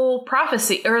of the whole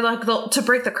prophecy, or like to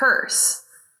break the curse,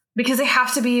 because they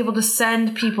have to be able to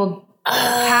send people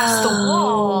past the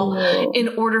wall in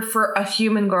order for a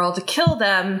human girl to kill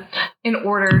them, in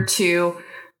order to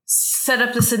set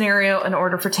up the scenario in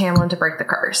order for Tamlin to break the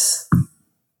curse.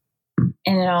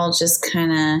 And it all just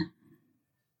kind of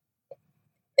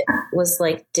was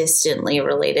like distantly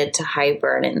related to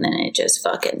Hybern, and then it just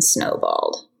fucking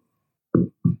snowballed.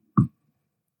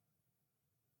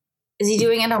 Is he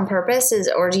doing it on purpose,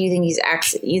 or do you think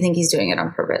he's doing it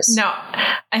on purpose? No,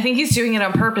 I think he's doing it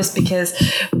on purpose because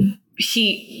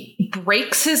he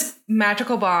breaks his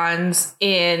magical bonds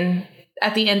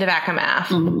at the end of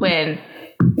ACOMAF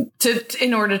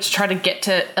in order to try to get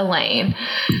to Elaine.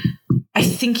 I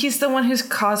think he's the one who's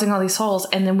causing all these holes,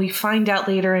 and then we find out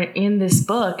later in this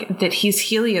book that he's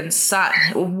Helion's son,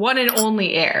 one and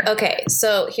only heir. Okay,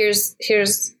 so here's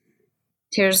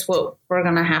what we're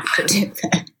gonna have to do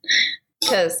then,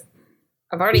 because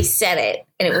I've already said it,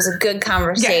 and it was a good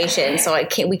conversation, so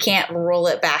we can't roll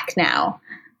it back now.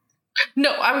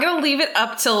 No, I'm gonna leave it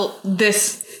up till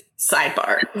this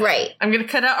sidebar. Right. I'm going to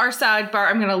cut out our sidebar.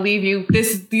 I'm going to leave you.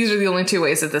 These are the only 2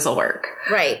 ways that this will work.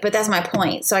 Right. But that's my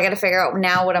point. So I got to figure out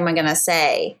now, what am I going to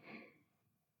say?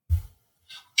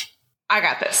 I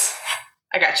got this.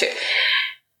 I got you.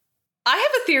 I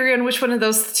have a theory on which one of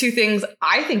those 2 things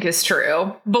I think is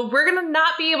true, but we're going to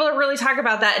not be able to really talk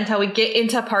about that until we get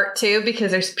into part 2,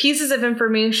 because there's pieces of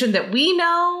information that we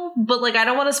know, but like, I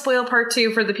don't want to spoil part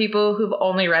 2 for the people who've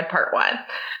only read part 1.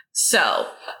 So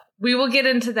we will get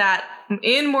into that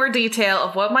in more detail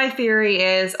of what my theory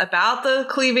is about the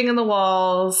cleaving in the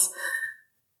walls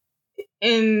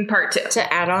in part 2.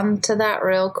 To add on to that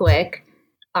real quick,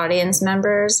 audience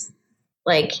members,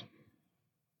 like,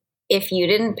 if you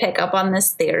didn't pick up on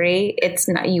this theory, it's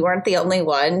not, you weren't the only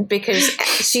one, because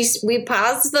we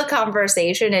paused the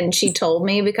conversation and she told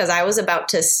me, because I was about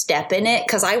to step in it,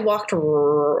 because I walked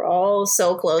all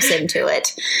so close into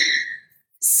it.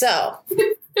 So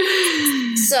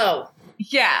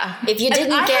yeah. If you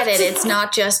didn't get it, it's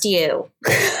not just you.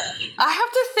 I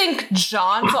have to thank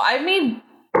John. So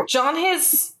John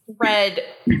has read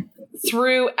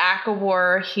through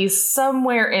ACOWAR. He's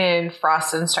somewhere in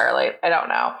Frost and Starlight. I don't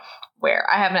know where.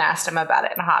 I haven't asked him about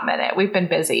it in a hot minute. We've been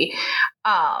busy.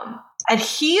 And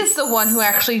he is the one who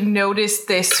actually noticed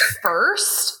this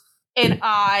first. And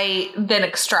I then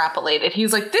extrapolated. He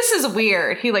was like, this is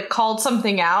weird. He like called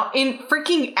something out in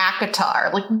freaking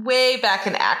ACOTAR, like way back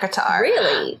in ACOTAR.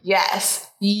 Really? Yes.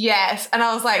 And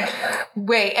I was like,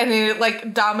 wait. And then it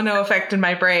like domino effect in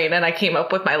my brain. And I came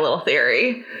up with my little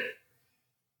theory.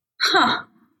 Huh.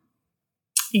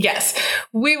 Yes.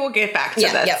 We will get back to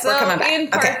this. Yeah, we're coming back. In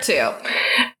part two.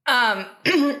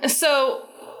 So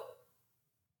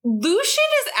Lucien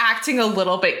is acting a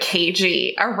little bit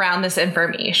cagey around this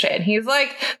information. They're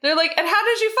like, and how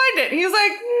did you find it? He's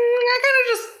like, I kind of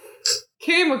just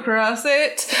came across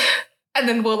it. And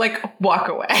then we'll like walk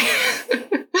away.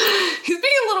 He's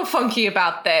being a little funky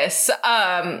about this.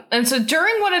 And so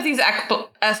during one of these, I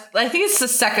think it's the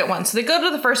second one. So they go to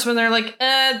the first one. They're like,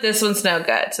 this one's no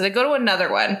good. So they go to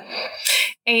another one.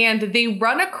 And they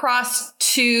run across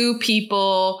two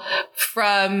people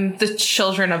from the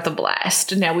Children of the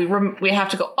Blessed. Now we have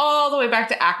to go all the way back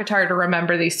to ACOTAR to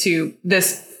remember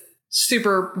this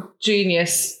super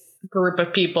genius group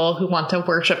of people who want to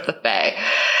worship the Fae.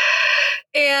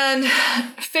 And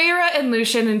Feyre and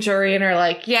Lucien and Jurian are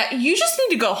like, yeah, you just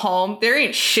need to go home. There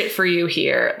ain't shit for you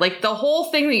here. Like, the whole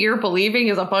thing that you're believing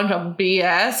is a bunch of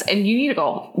BS, and you need to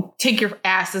go take your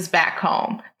asses back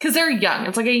home. Because they're young.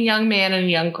 It's like a young man and a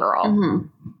young girl. Mm-hmm.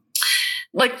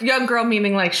 Like, young girl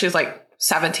meaning like she's like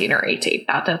 17 or 18.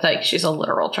 Not that like she's a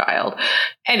literal child.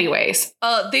 Anyways,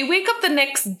 they wake up the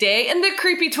next day, and the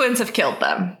creepy twins have killed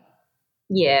them.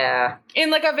 Yeah. In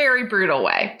like a very brutal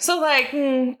way. So like,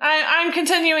 I'm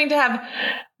continuing to have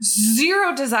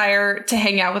zero desire to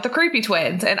hang out with the creepy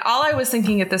twins. And all I was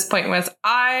thinking at this point was,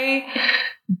 I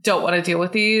don't want to deal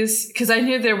with these. Because I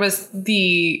knew there was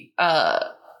the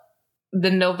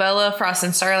novella Frost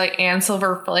and Starlight and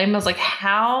Silver Flame. I was like,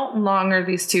 how long are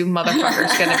these two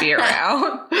motherfuckers going to be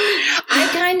around? I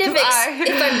kind of,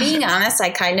 if I'm being honest, I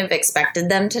kind of expected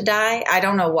them to die. I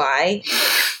don't know why.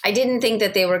 I didn't think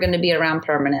that they were going to be around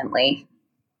permanently.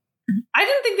 I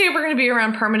didn't think they were going to be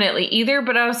around permanently either,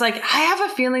 but I was like, I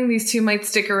have a feeling these two might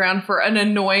stick around for an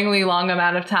annoyingly long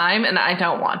amount of time, and I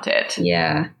don't want it.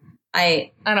 Yeah.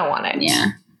 I don't want it.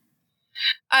 Yeah.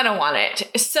 I don't want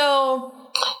it. So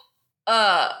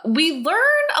we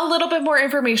learn a little bit more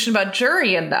information about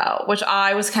Jurian, though, which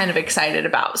I was kind of excited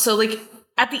about. So, like,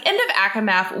 at the end of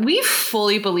ACOMAF, we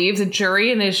fully believe that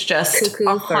Jurian is just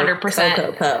 100%.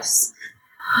 Cocoa Puffs.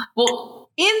 Well,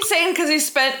 insane, because he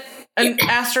spent an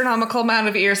astronomical amount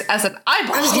of years as an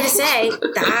eyeball. I was going to say,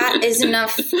 that is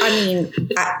enough. I mean,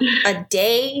 a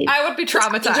day. I would be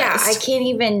traumatized. Yeah, I can't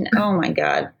even. Oh, my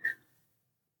God.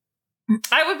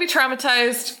 I would be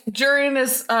traumatized. Jurian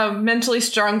is mentally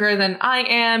stronger than I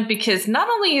am, because not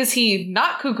only is he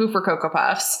not cuckoo for Cocoa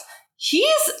Puffs,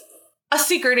 he's a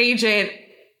secret agent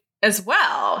as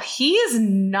well. He is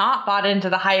not bought into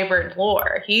the hybrid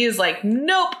lore. He is like,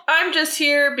 nope, I'm just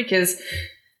here because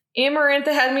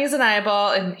Amarantha had me as an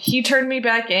eyeball and he turned me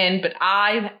back in, but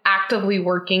I'm actively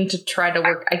working to try to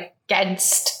work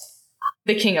against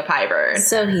the King of Hybrid.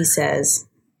 So he says.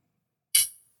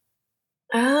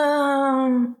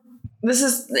 I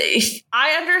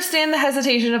understand the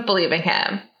hesitation of believing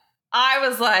him. I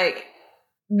was like,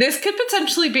 this could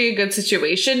potentially be a good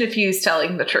situation if he's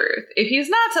telling the truth. If he's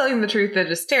not telling the truth,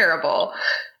 that is terrible.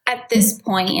 At this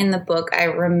point in the book, I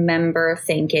remember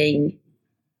thinking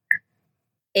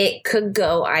it could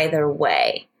go either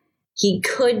way. He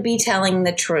could be telling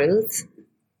the truth.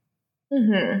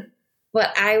 Mm-hmm.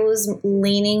 But I was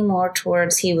leaning more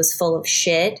towards he was full of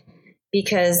shit,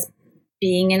 because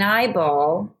being an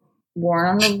eyeball worn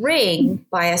on a ring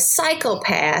by a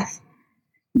psychopath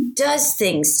does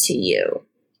things to you.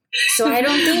 So I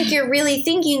don't think you're really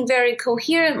thinking very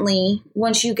coherently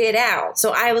once you get out.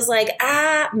 So I was like,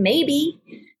 maybe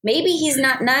he's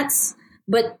not nuts.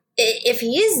 But if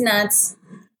he is nuts,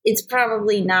 it's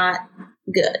probably not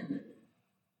good.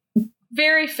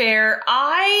 Very fair.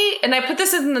 I put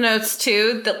this in the notes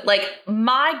too, that like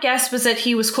my guess was that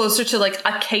he was closer to like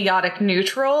a chaotic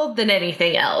neutral than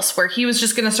anything else, where he was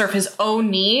just going to serve his own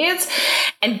needs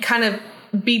and kind of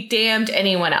be damned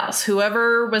anyone else.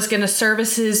 Whoever was going to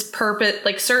service his purpose,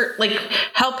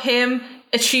 help him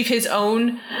achieve his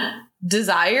own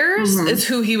desires is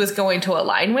who he was going to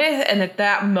align with. And at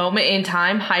that moment in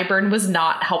time, Hybern was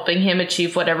not helping him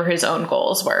achieve whatever his own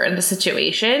goals were in the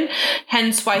situation.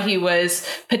 Hence why he was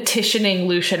petitioning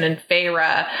Lucien and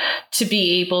Feyre to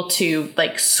be able to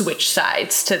like switch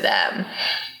sides to them.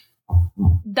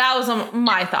 That was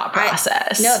my thought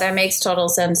process. No, that makes total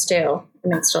sense too.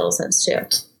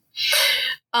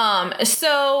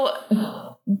 So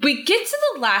we get to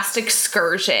the last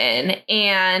excursion,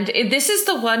 and this is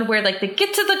the one where like they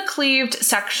get to the cleaved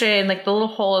section, like the little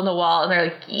hole in the wall, and they're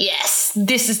like, yes,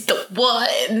 this is the one.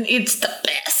 It's the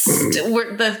best.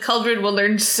 The Cauldron will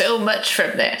learn so much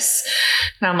from this.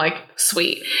 And I'm like,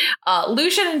 sweet.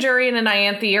 Lucien and Jurian and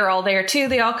Ianthe are all there too.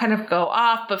 They all kind of go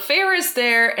off, but Feyre's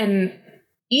there and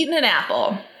eating an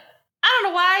apple. I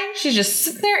don't know why. She's just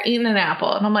sitting there eating an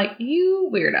apple. And I'm like,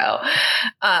 you weirdo.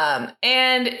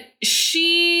 And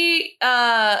she,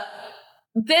 then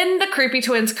the creepy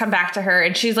twins come back to her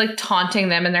and she's like taunting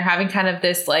them and they're having kind of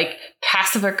this like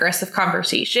passive aggressive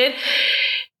conversation.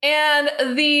 And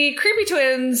the creepy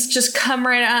twins just come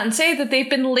right out and say that they've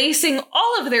been lacing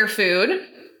all of their food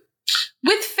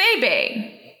with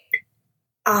Faebane.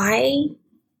 I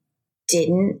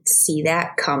didn't see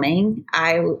that coming.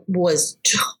 I was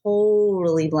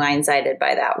totally blindsided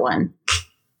by that one.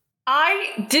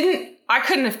 I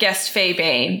couldn't have guessed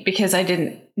Faebane because I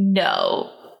didn't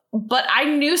know. But I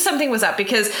knew something was up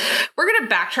because we're going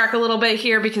to backtrack a little bit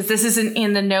here because this isn't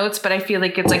in the notes, but I feel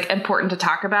like it's like important to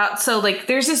talk about. So like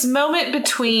there's this moment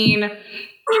between,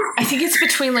 I think it's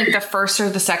between like the first or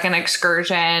the second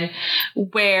excursion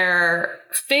where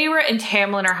Feyre and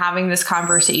Tamlin are having this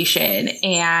conversation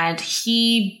and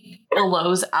he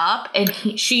blows up and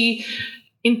she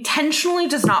intentionally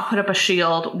does not put up a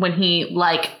shield when he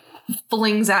like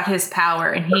flings out his power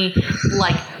and he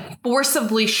like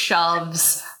forcibly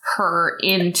shoves her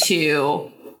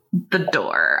into the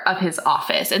door of his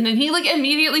office. And then he like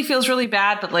immediately feels really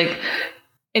bad, but like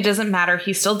it doesn't matter.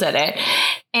 He still did it.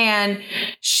 And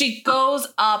she goes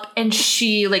up and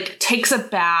she like takes a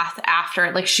bath after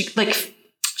it. Like she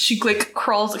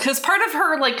crawls because part of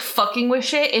her like fucking with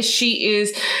shit is she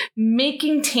is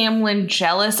making Tamlin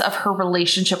jealous of her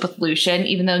relationship with Lucien,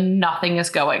 even though nothing is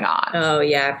going on. Oh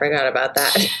yeah, I forgot about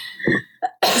that.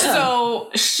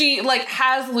 So she like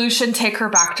has Lucien take her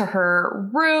back to her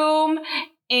room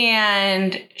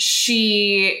and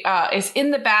she is in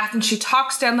the bath and she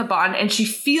talks down the bond and she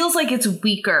feels like it's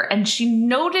weaker and she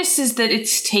notices that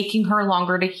it's taking her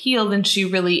longer to heal than she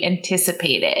really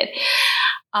anticipated.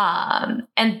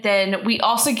 And then we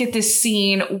also get this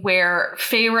scene where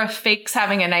Feyre fakes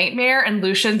having a nightmare and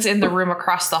Lucien's in the room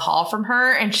across the hall from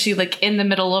her. And she like in the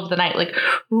middle of the night, like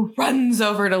runs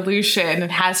over to Lucien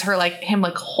and has her like him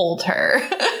like hold her.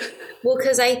 Well,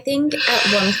 because I think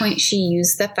at one point she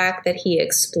used the fact that he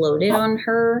exploded on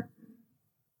her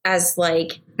as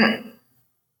like,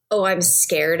 oh, I'm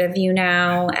scared of you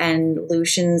now. And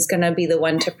Lucien's going to be the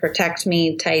one to protect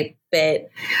me type bit.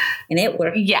 And it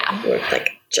worked. Yeah. It worked like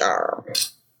jar.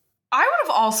 I would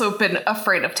have also been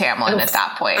afraid of Tamlin at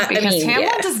that point because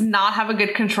Tamlin does not have a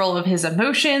good control of his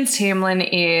emotions. Tamlin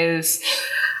is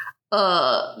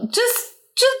just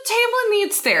Tamlin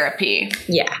needs therapy.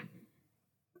 Yeah.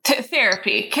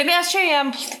 Therapy. Can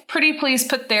SJM pretty please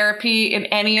put therapy in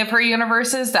any of her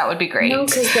universes? That would be great. No,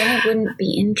 because then it wouldn't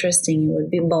be interesting. It would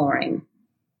be boring.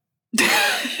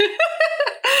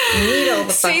 You need all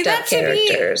the fucked up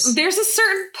characters. There's a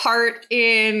certain part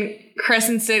in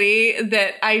Crescent City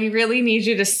that I really need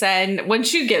you to send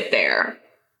once you get there.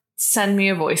 Send me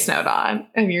a voice note on,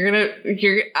 and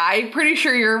I'm pretty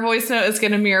sure your voice note is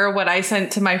gonna mirror what I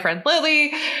sent to my friend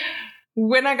Lily.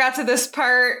 When I got to this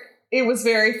part, it was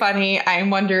very funny. I'm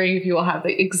wondering if you will have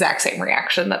the exact same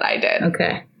reaction that I did.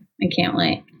 Okay, I can't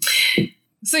wait.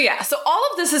 So yeah, so all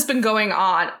of this has been going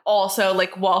on also,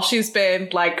 like while she's been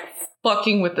like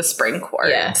fucking with the spring quartz.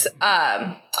 Yes.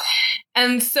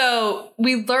 And so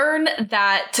we learn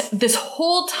that this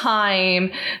whole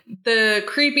time the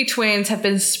creepy twins have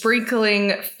been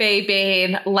sprinkling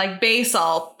Faebane like bay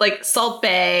salt, like Salt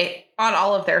Bae on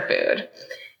all of their food,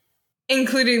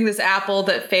 including this apple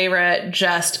that Feyre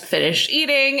just finished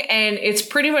eating. And it's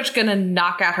pretty much going to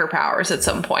knock out her powers at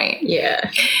some point. Yeah.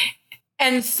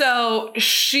 And so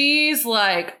she's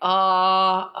like,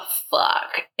 oh,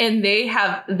 fuck. And they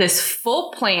have this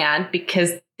full plan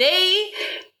because they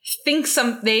think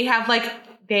they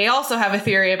also have a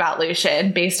theory about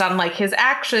Lucien based on like his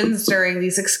actions during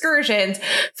these excursions.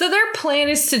 So their plan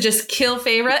is to just kill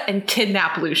Feyre and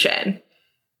kidnap Lucien.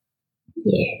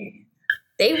 Yeah.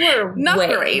 They were not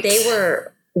great. They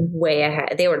were way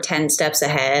ahead. They were 10 steps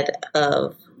ahead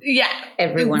of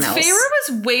everyone else. Feyre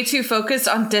was way too focused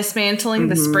on dismantling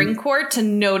the Spring Court to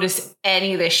notice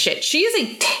any of this shit. She is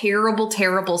a terrible,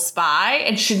 terrible spy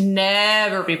and should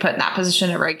never be put in that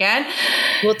position ever again.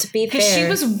 Well, to be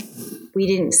fair, we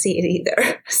didn't see it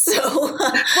either. So,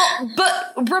 well,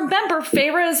 but remember,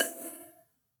 Feyre's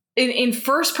in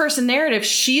first person narrative,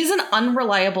 she's an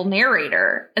unreliable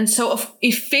narrator. And so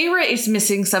if Feyre is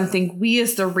missing something, we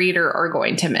as the reader are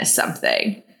going to miss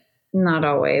something. Not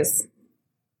always.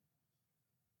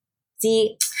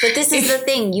 See, but this is the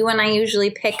thing. You and I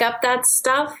usually pick up that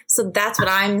stuff. So that's what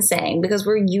I'm saying, because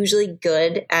we're usually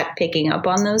good at picking up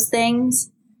on those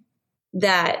things,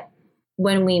 that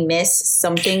when we miss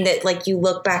something that, like, you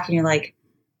look back and you're like,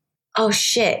 oh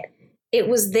shit, it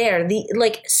was there.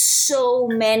 Like, so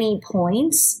many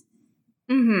points.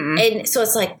 And so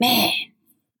it's like, man,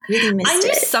 really missed it. I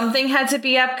knew something had to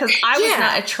be up because I was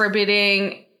not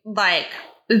attributing, like,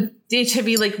 it to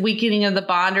be like weakening of the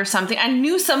bond or something. I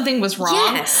knew something was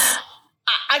wrong. Yes.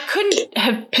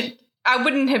 I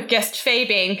wouldn't have guessed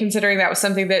Faebane, considering that was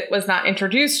something that was not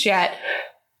introduced yet.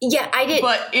 Yeah, I did.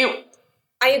 But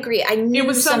I agree. I knew it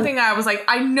was something I was like,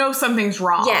 I know something's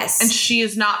wrong. Yes. And she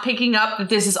is not picking up that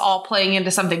this is all playing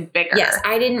into something bigger. Yes.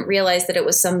 I didn't realize that it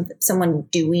was someone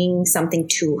doing something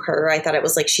to her. I thought it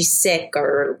was like she's sick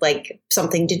or like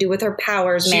something to do with her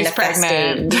powers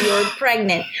manifesting. You're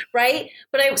pregnant, right?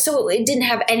 But so it didn't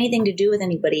have anything to do with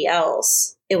anybody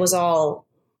else. It was all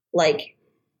like,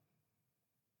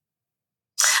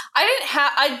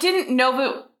 I didn't know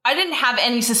that. I didn't have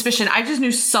any suspicion. I just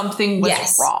knew something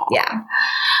was wrong. Yeah.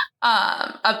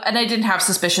 And I didn't have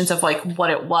suspicions of like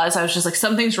what it was. I was just like,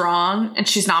 something's wrong and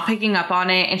she's not picking up on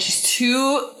it. And she's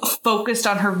too focused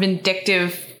on her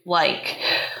vindictive, like,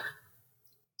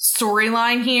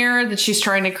 storyline here that she's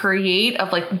trying to create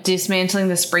of like dismantling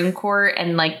the Spring Court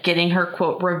and like getting her,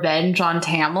 quote, revenge on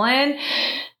Tamlin,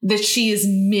 that she is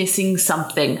missing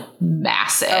something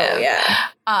massive. Oh, yeah.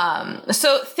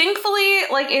 So thankfully,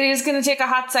 like, it is going to take a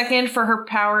hot second for her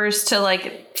powers to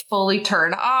like fully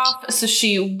turn off. So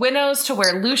she winnows to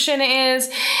where Lucien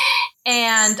is.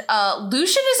 And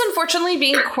Lucien is unfortunately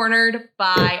being cornered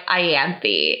by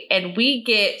Ianthe. And we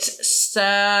get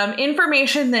some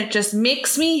information that just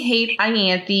makes me hate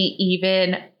Ianthe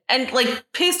even, and like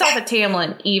pissed off at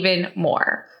Tamlin even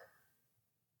more.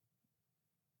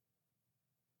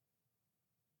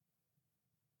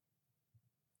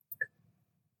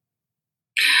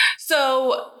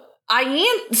 So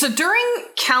during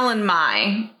Callan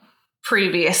Mai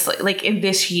previously, like in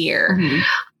this year,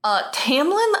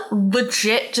 Tamlin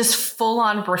legit just full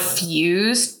on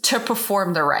refused to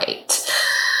perform the rite.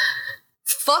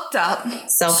 Fucked up.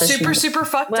 Selfish. Super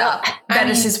fucked up. That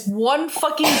is his one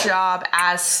fucking job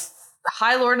as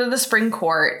High Lord of the Spring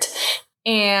Court.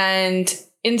 And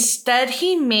instead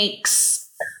he makes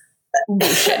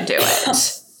Lucien do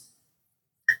it.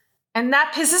 And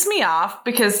that pisses me off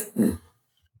because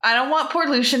I don't want poor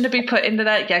Lucien to be put into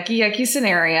that yucky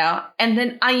scenario. And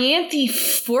then Ianthe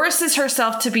forces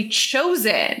herself to be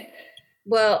chosen.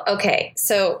 Well, okay.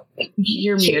 So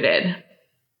you're muted.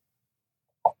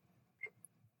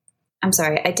 I'm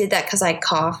sorry. I did that because I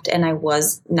coughed and I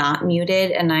was not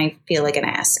muted and I feel like an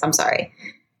ass. I'm sorry.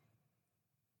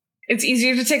 It's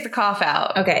easier to take the cough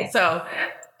out. Okay. So, all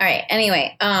right.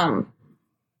 Anyway,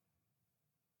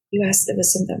 you asked, it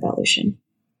was something about Lucien.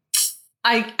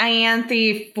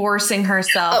 Ianthe forcing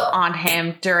herself on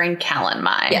him during Callan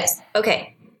Mai. Yes.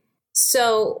 Okay.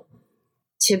 So,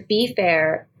 to be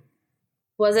fair,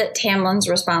 was it Tamlin's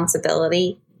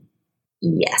responsibility?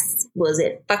 Yes. Was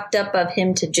it fucked up of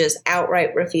him to just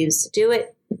outright refuse to do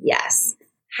it? Yes.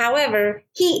 However,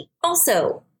 he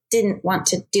also didn't want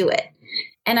to do it.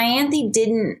 And Ianthe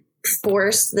didn't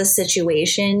force the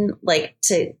situation, like,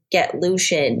 to get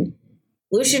Lucien.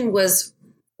 Lucien was,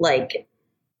 like,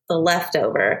 the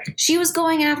leftover. She was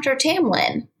going after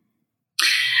Tamlin.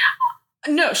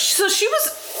 No, so she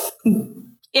was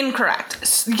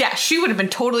incorrect. Yeah, she would have been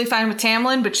totally fine with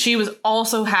Tamlin, but she was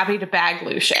also happy to bag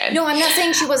Lucien. No, I'm not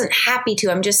saying she wasn't happy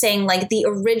to. I'm just saying, like, the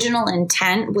original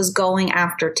intent was going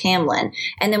after Tamlin.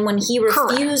 And then when he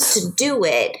refused to do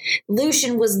it,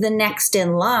 Lucien was the next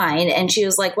in line. And she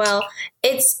was like, well,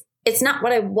 it's not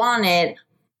what I wanted,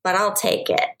 but I'll take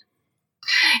it.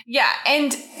 Yeah,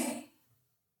 and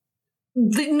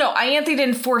no, Ianthe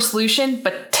didn't force Lucien,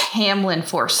 but Tamlin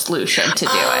forced Lucien to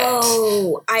do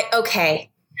it.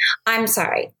 Okay. I'm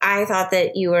sorry. I thought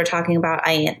that you were talking about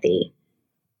Ianthe.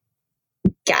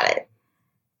 Got it.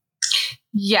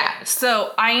 Yeah,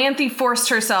 so Ianthe forced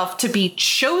herself to be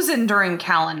chosen during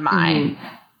Callan Mai.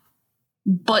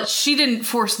 but she didn't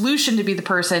force Lucien to be the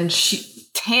person.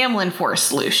 Tamlin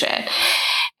forced Lucien.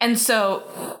 And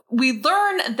so we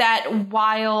learn that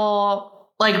while,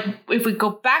 like, if we go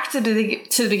back to the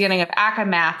beginning of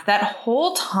ACOMAF, that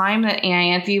whole time that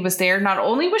Ianthe was there, not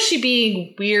only was she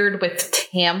being weird with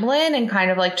Tamlin and kind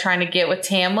of like trying to get with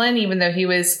Tamlin, even though he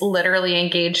was literally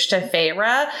engaged to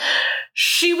Feyre,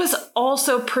 she was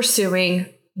also pursuing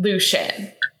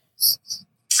Lucien.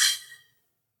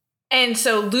 And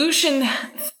so Lucien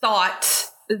thought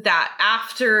that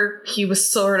after he was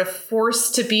sort of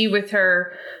forced to be with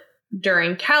her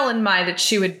during Calanmai, that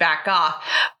she would back off.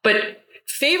 But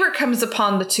Feyre comes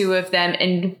upon the two of them,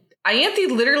 and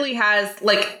Ianthe literally has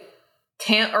like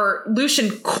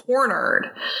Lucien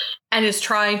cornered and is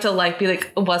trying to like be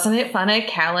like, wasn't it fun at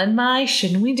Calanmai?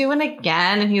 Shouldn't we do it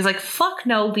again? And he's like, fuck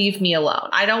no, leave me alone.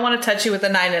 I don't want to touch you with a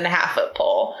 9.5-foot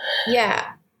pole.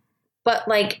 Yeah. But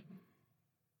like,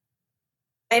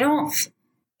 I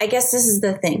guess this is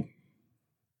the thing.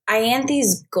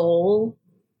 Ianthe's goal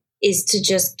is to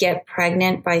just get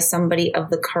pregnant by somebody of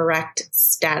the correct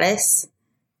status.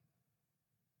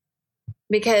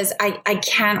 Because I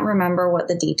can't remember what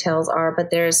the details are,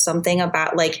 but there's something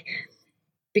about like,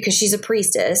 because she's a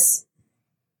priestess,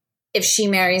 if she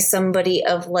marries somebody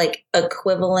of like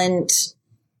equivalent,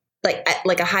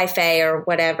 like a high fae or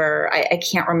whatever, I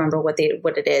can't remember what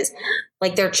it is.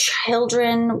 Like their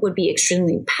children would be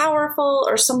extremely powerful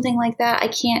or something like that. I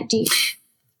can't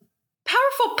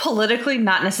powerful politically,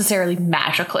 not necessarily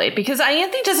magically, because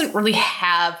Ianthe doesn't really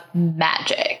have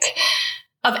magic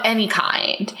of any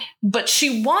kind, but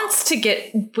she wants to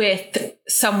get with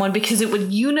someone because it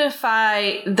would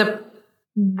unify the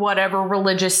whatever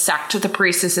religious sect the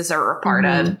priestesses are a part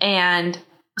of, and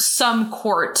some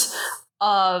court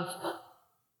of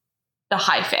the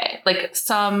high fae, like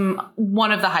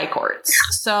one of the high courts.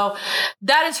 So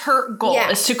that is her goal,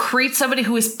 is to create somebody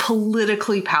who is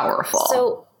politically powerful.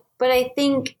 So, but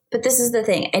this is the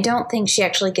thing. I don't think she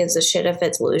actually gives a shit if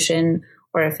it's Lucien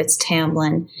or if it's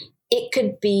Tamlin. It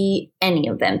could be any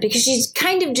of them, because she's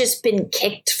kind of just been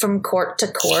kicked from court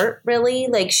to court, really.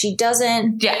 Like she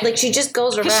doesn't, like she just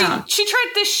goes around. She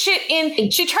tried this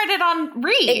shit she tried it on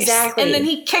Rhys. Exactly. And then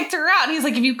he kicked her out. And he's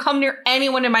like, if you come near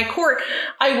anyone in my court,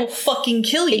 I will fucking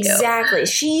kill you. Exactly.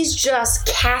 She's just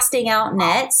casting out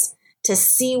nets to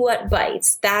see what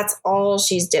bites. That's all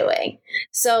she's doing.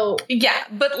 So yeah,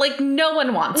 but like no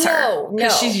one wants her. No.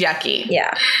 Because she's yucky.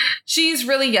 Yeah. She's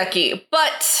really yucky.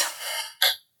 But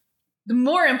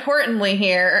more importantly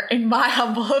here, in my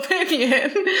humble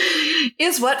opinion,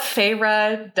 is what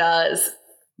Feyre does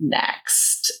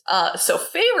next. So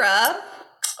Feyre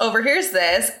overhears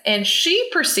this, and she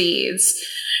proceeds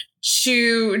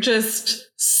to just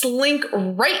slink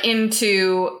right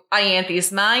into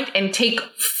Ianthe's mind and take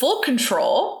full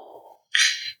control.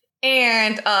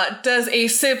 And does a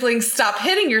sibling stop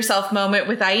hitting yourself moment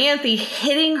with Ianthe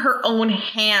hitting her own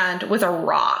hand with a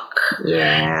rock.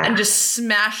 Yeah. And just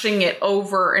smashing it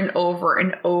over and over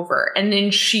and over. And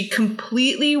then she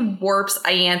completely warps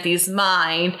Ianthe's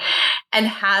mind and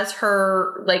has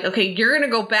her like, okay, you're going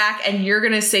to go back and you're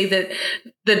going to say that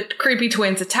the creepy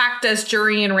twins attacked us,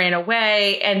 Jurian ran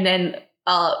away, and then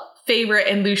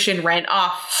Feyre and Lucien ran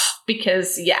off.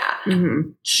 Because,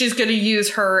 she's going to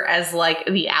use her as, like,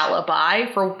 the alibi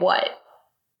for what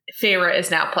Feyre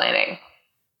is now planning.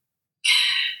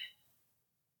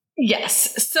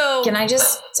 Yes, so... Can I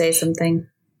just say something?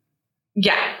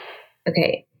 Yeah.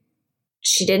 Okay.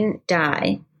 She didn't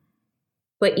die.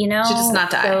 But, you know... She does not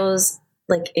die. Those,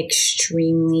 like,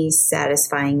 extremely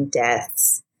satisfying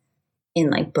deaths in,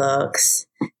 like, books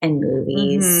and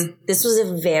movies. This was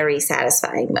a very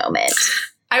satisfying moment.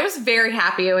 I was very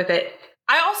happy with it.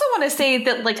 I also want to say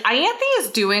that, like, Ianthe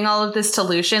is doing all of this to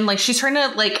Lucien. Like, she's trying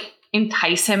to, like,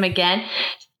 entice him again,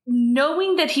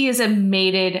 knowing that he is a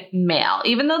mated male.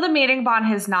 Even though the mating bond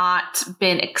has not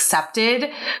been accepted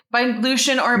by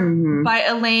Lucien or by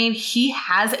Elaine, he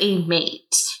has a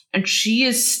mate. And she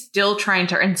is still trying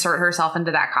to insert herself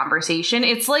into that conversation.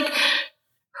 It's like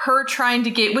her trying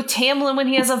to get with Tamlin when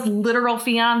he has a literal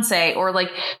fiance, or like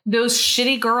those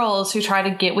shitty girls who try to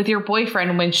get with your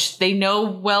boyfriend when they know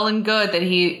well and good that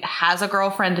he has a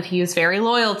girlfriend that he is very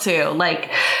loyal to. Like,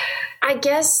 I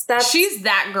guess she's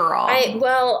that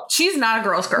girl. She's not a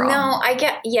girl's girl. No,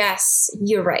 yes,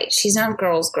 you're right. She's not a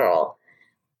girl's girl,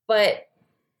 but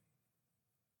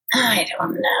I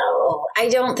don't know. I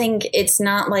don't think it's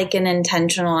not like an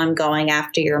intentional I'm going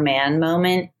after your man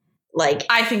moment. Like,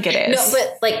 I think it is. No,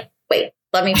 but like, wait,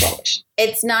 let me finish.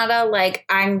 It's not a like,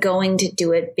 I'm going to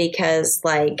do it because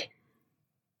like,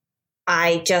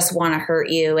 I just want to hurt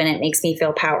you and it makes me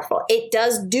feel powerful. It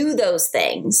does do those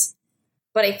things,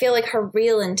 But I feel like her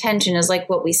real intention is like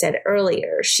what we said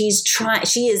earlier. She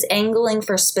is angling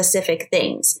for specific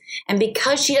things. And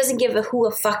because she doesn't give a who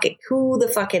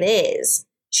the fuck it is,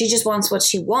 she just wants what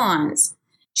she wants.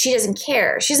 She doesn't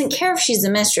care. She doesn't care if she's the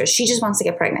mistress. She just wants to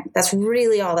get pregnant. That's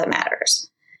really all that matters.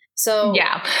 So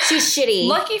yeah, she's shitty.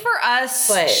 Lucky for us,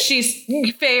 but she's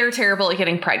fair terrible at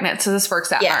getting pregnant. So this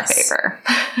works out in our favor.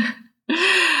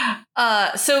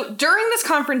 So during this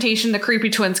confrontation, the creepy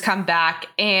twins come back,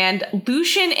 and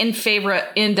Lucien and Feyre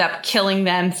end up killing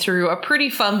them through a pretty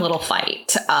fun little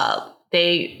fight.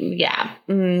 Bye-bye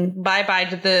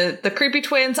to the creepy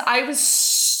twins. I was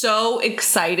so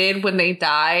excited when they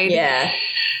died. Yeah.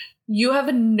 You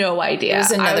have no idea. It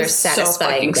was another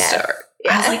satisfying death.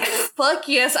 Yeah. I was like, fuck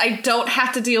yes, I don't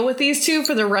have to deal with these two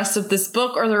for the rest of this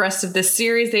book or the rest of this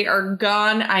series. They are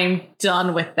gone. I'm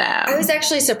done with them. I was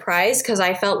actually surprised because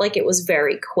I felt like it was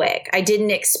very quick. I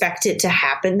didn't expect it to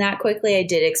happen that quickly. I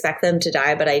did expect them to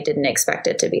die, but I didn't expect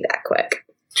it to be that quick.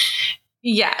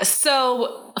 Yeah,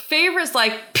 so Feyre's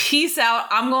like, peace out,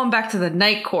 I'm going back to the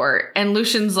Night Court. And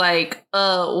Lucien's like,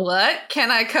 what? Can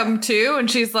I come too?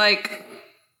 And she's like,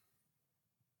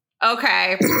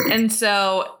 okay. And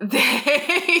so because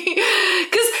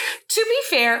to be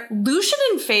fair, Lucien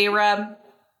and Feyre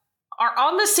are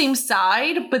on the same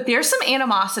side, but there's some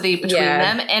animosity between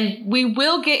them. And we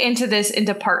will get into this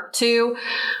into part 2.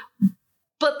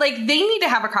 But like they need to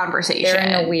have a conversation.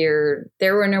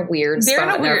 They're in a weird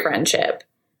spot in their friendship.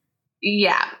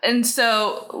 Yeah. And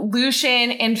so Lucien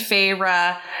and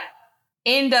Feyre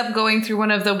end up going through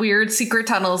one of the weird secret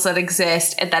tunnels that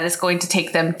exist, and that is going to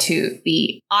take them to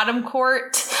the Autumn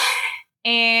Court.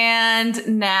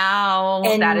 And now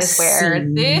that is where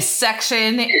this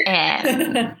section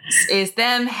ends, is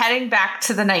them heading back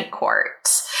to the Night Court.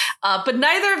 But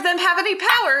neither of them have any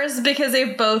powers because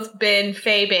they've both been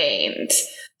Fey-baned.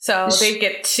 So they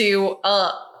get to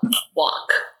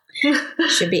walk.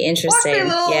 Should be interesting.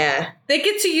 Yeah. They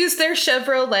get to use their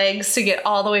Chevreau legs to get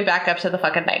all the way back up to the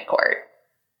fucking Night Court.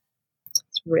 It's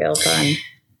real fun.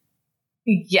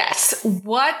 Yes.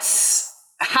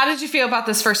 How did you feel about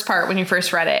this first part when you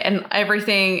first read it and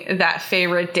everything that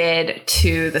Feyre did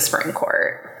to the Spring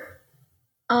Court?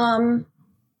 I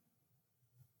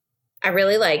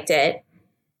really liked it.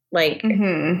 Like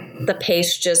the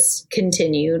pace just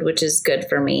continued, which is good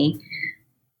for me.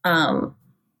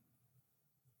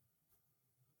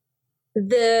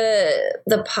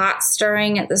 The pot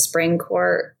stirring at the Spring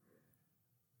Court,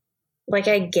 like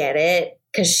I get it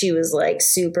because she was like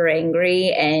super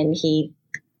angry and he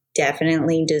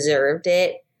definitely deserved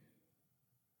it.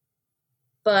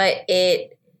 But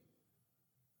I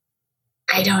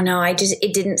don't know.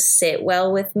 It didn't sit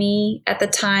well with me at the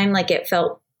time. Like it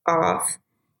felt off.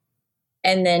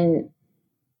 And then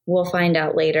we'll find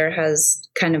out later has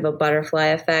kind of a butterfly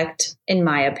effect, in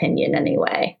my opinion,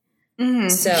 anyway. Mm-hmm.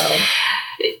 So,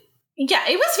 yeah,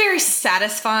 it was very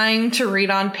satisfying to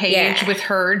read on page with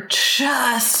her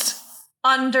just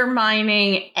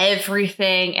undermining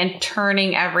everything and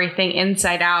turning everything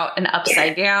inside out and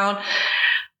upside down.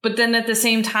 But then at the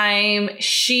same time,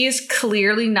 she's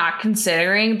clearly not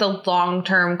considering the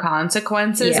long-term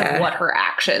consequences of what her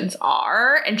actions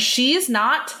are. And she's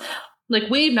not, like,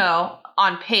 we know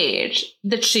on page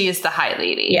that she is the High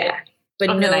Lady. Yeah.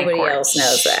 But nobody else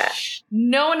knows that.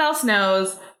 No one else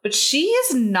knows. But she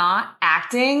is not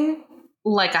acting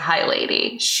like a High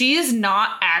Lady. She is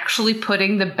not actually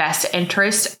putting the best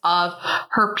interest of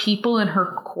her people in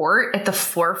her court at the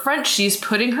forefront. She's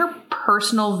putting her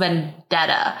personal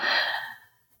vendetta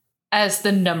as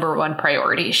the number one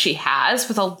priority she has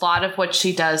with a lot of what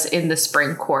she does in the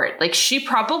Spring Court. Like, she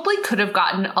probably could have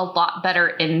gotten a lot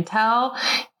better intel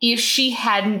if she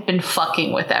hadn't been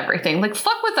fucking with everything. Like,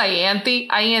 fuck with Ianthe.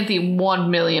 Ianthe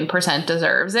 1,000,000%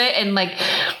 deserves it. And, like,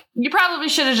 you probably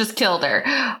should have just killed her.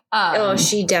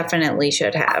 She definitely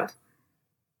should have.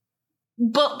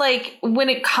 But, like, when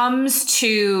it comes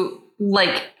to,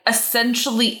 like,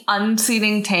 essentially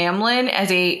unseating Tamlin as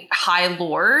a High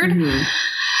Lord,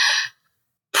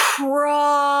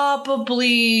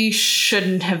 probably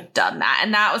shouldn't have done that.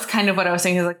 And that was kind of what I was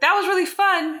saying. Is like, that was really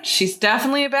fun. She's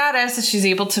definitely a badass that she's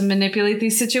able to manipulate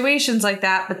these situations like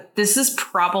that. But this is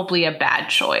probably a bad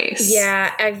choice.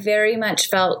 Yeah, I very much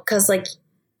felt, because like,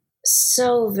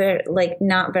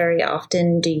 not very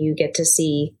often do you get to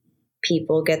see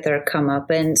people get their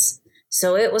comeuppance.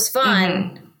 So it was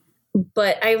fun.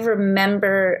 But I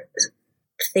remember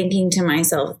thinking to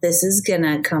myself, this is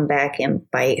gonna come back and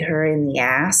bite her in the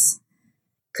ass,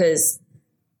 because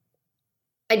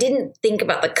I didn't think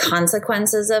about the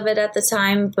consequences of it at the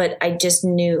time, but I just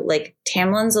knew, like,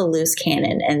 Tamlin's a loose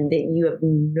cannon and that you have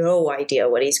no idea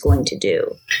what he's going to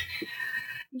do.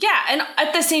 Yeah, and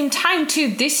at the same time, too,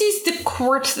 this is the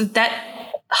court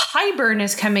that Hybern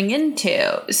is coming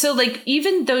into. So, like,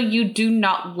 even though you do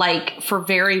not like, for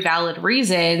very valid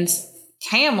reasons,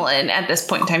 Tamlin at this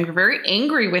point in time, you're very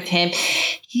angry with him.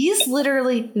 He's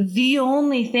literally the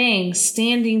only thing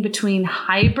standing between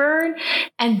Hybern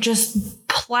and just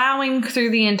plowing through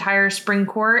the entire Spring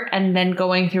Court and then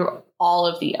going through all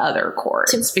of the other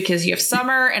courts, because you have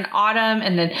summer and autumn,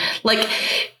 and then, like,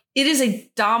 it is a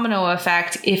domino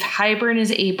effect if Hybern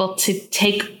is able to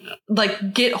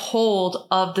get hold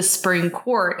of the Spring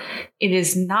Court. It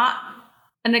is not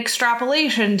an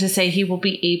extrapolation to say he will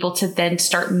be able to then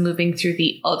start moving through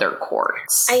the other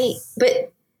courts.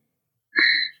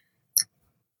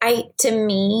 To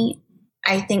me,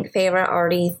 I think Feyre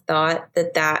already thought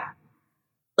that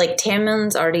like,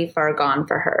 Tamlin's already far gone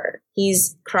for her.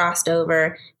 He's crossed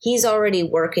over. He's already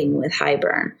working with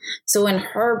Hybern. So in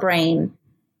her brain,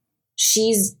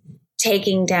 she's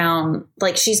taking down,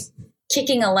 like, she's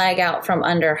kicking a leg out from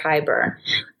under Hybern.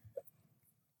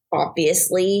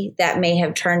 Obviously, that may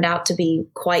have turned out to be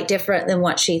quite different than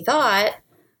what she thought,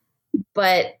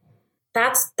 but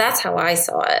that's how I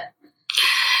saw it.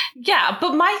 Yeah,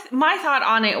 but my thought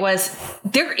on it was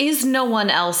there is no one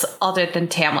else other than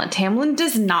Tamlin. Tamlin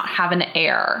does not have an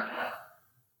heir.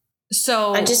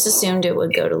 So I just assumed it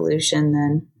would go to Lucien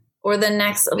then. Or the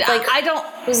next, like,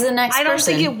 who's the next person? I don't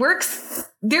think it works.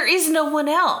 There is no one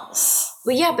else.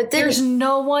 Well, yeah, but there's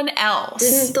no one else.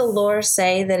 Didn't the lore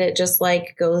say that it just,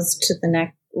 like, goes to the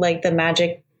next, like, the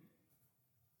magic?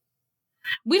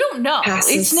 We don't know.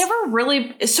 Passes. It's never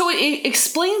really. So it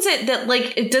explains it that,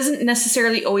 like, it doesn't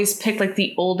necessarily always pick, like,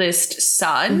 the oldest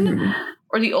son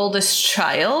or the oldest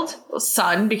child.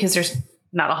 Son, because there's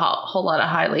not a whole lot of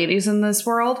high ladies in this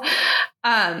world.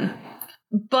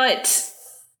 But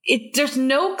there's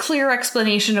no clear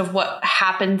explanation of what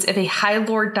happens if a High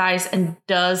Lord dies and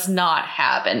does not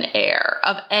have an heir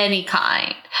of any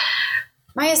kind.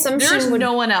 My assumption there's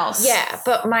no one else. Yeah,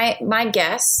 but my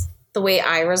guess, the way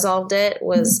I resolved it,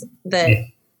 was that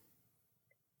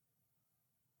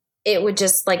it would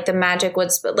just, like, the magic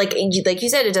would, like you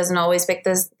said, it doesn't always pick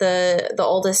the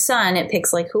oldest son. It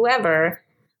picks, like, whoever.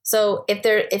 So if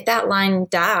that line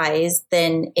dies,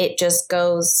 then it just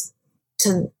goes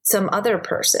to some other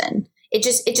person. It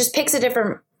just picks a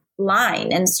different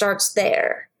line and starts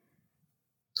there.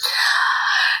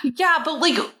 Yeah, but,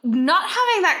 like, not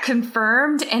having that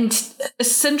confirmed and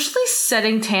essentially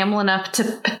setting Tamlin up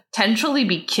to potentially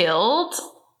be killed.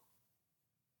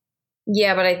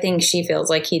 Yeah, but I think she feels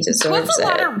like he deserves it. It's a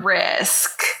lot of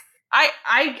risk.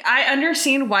 I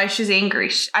understand why she's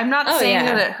angry. I'm not saying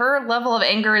that her level of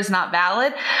anger is not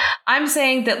valid. I'm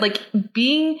saying that, like,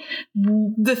 being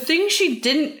the thing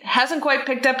she hasn't quite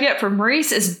picked up yet from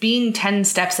Rhys is being 10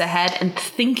 steps ahead and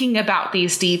thinking about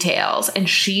these details, and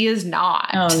she is not.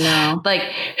 Oh no. Like,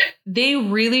 they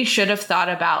really should have thought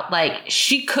about, like,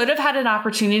 she could have had an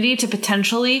opportunity to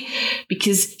potentially,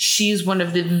 because she's one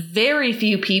of the very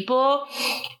few people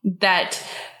that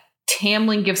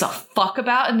Tamlin gives a fuck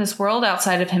about in this world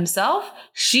outside of himself.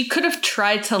 She could have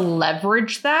tried to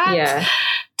leverage that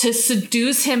to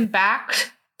seduce him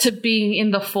back to being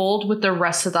in the fold with the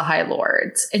rest of the High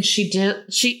Lords. And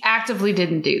she actively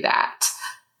didn't do that.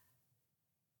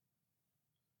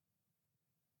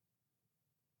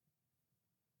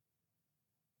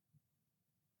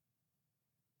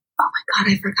 Oh my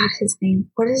God, I forgot his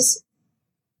name. What is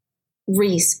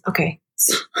Rhys? Okay.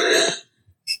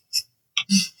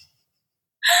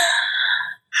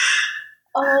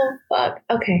 Oh fuck.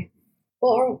 Okay.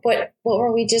 What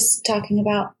were we just talking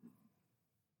about?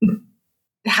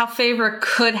 How Feyre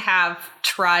could have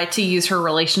tried to use her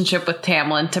relationship with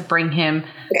Tamlin to bring him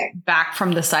back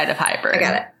from the side of Hybern. I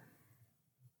got it.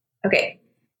 Okay.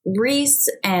 Rhys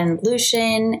and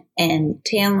Lucien and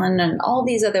Tamlin and all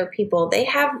these other people, they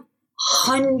have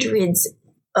hundreds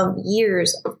of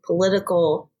years of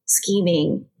political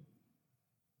scheming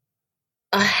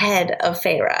ahead of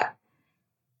Feyre.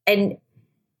 And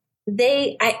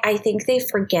I think they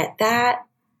forget that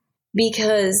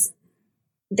because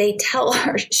they tell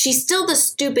her she's still the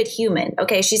stupid human.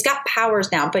 Okay, she's got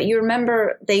powers now, but you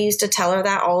remember they used to tell her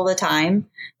that all the time?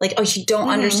 Like, oh, you don't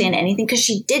understand anything, because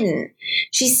she didn't.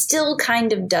 She still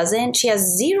kind of doesn't. She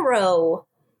has zero,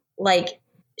 like,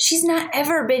 she's not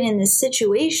ever been in this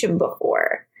situation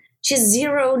before. She has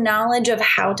zero knowledge of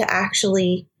how to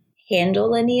actually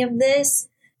handle any of this.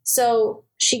 So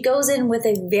she goes in with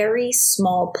a very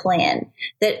small plan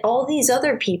that all these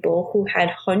other people who had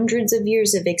hundreds of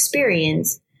years of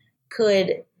experience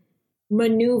could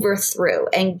maneuver through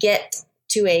and get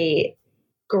to a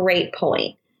great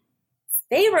point.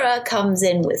 Feyre comes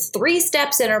in with 3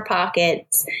 steps in her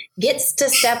pockets, gets to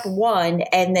step 1,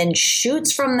 and then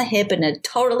shoots from the hip in a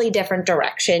totally different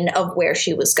direction of where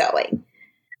she was going.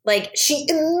 Like, she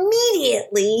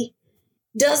immediately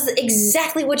does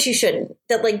exactly what she shouldn't.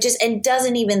 That, like, just, and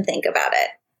doesn't even think about it.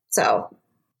 So,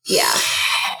 yeah.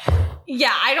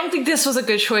 Yeah, I don't think this was a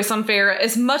good choice on Feyre.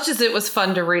 As much as it was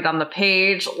fun to read on the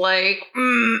page, like,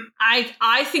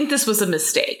 I think this was a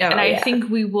mistake. Oh, and I yeah. think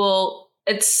we will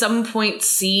at some point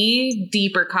see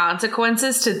deeper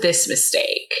consequences to this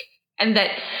mistake. And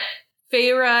that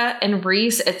Feyre and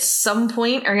Rhys at some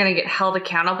point are going to get held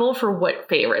accountable for what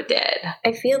Feyre did.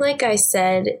 I feel like I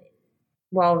said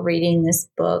while reading this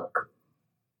book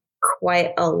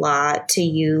quite a lot to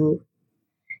you,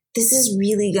 this is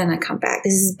really going to come back.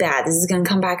 This is bad. This is going to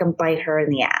come back and bite her in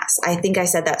the ass. I think I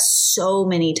said that so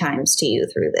many times to you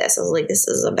through this. I was like, this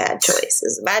is a bad choice. This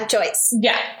is a bad choice.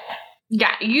 Yeah.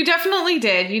 Yeah, you definitely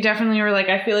did. You definitely were like,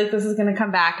 I feel like this is going to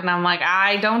come back. And I'm like,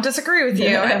 I don't disagree with you.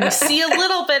 And we see a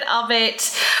little bit of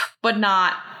it, but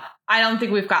not, I don't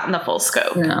think we've gotten the full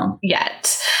scope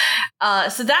yet.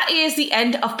 So that is the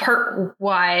end of part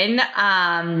 1.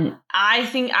 I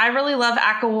think I really love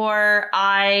ACOWAR.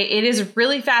 It is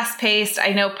really fast paced.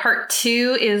 I know part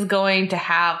 2 is going to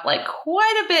have like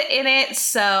quite a bit in it.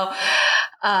 So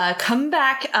come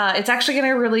back. It's actually going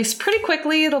to release pretty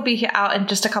quickly. It'll be out in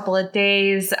just a couple of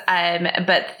days.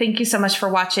 But thank you so much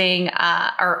for listening.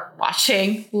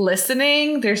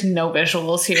 There's no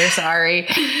visuals here. Sorry.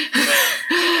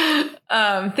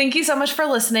 Thank you so much for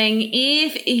listening.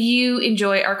 If you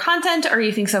enjoy our content or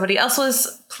you think somebody else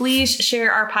was, please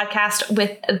share our podcast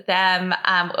with them.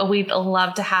 We'd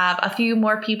love to have a few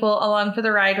more people along for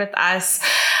the ride with us.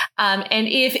 And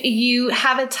if you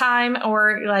have a time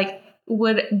or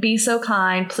would be so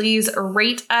kind, please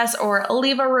rate us or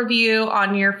leave a review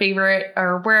on your favorite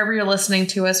or wherever you're listening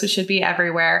to us. We should be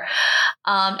everywhere.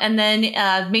 And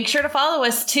then make sure to follow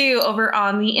us too over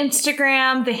on the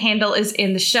Instagram. The handle is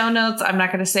in the show notes. I'm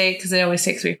not going to say it because it always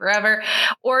takes me forever.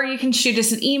 Or you can shoot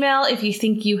us an email if you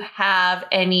think you have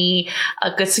any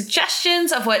good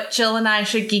suggestions of what Jill and I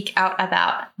should geek out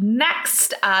about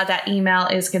next. That email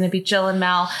is going to be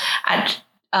jillandmel at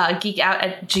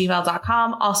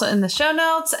geekout@gmail.com, also in the show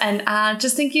notes. And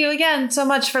just thank you again so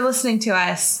much for listening to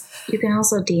us. You can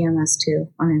also DM us too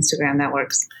on Instagram. That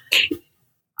works.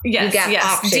 Yes, you got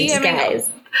options, DMing, guys.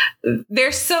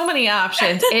 There's so many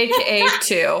options, aka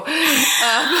 2. All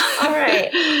right.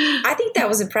 I think that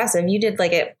was impressive. You did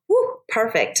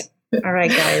perfect. All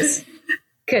right, guys.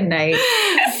 Good night.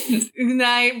 Good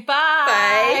night. Bye.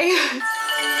 Bye.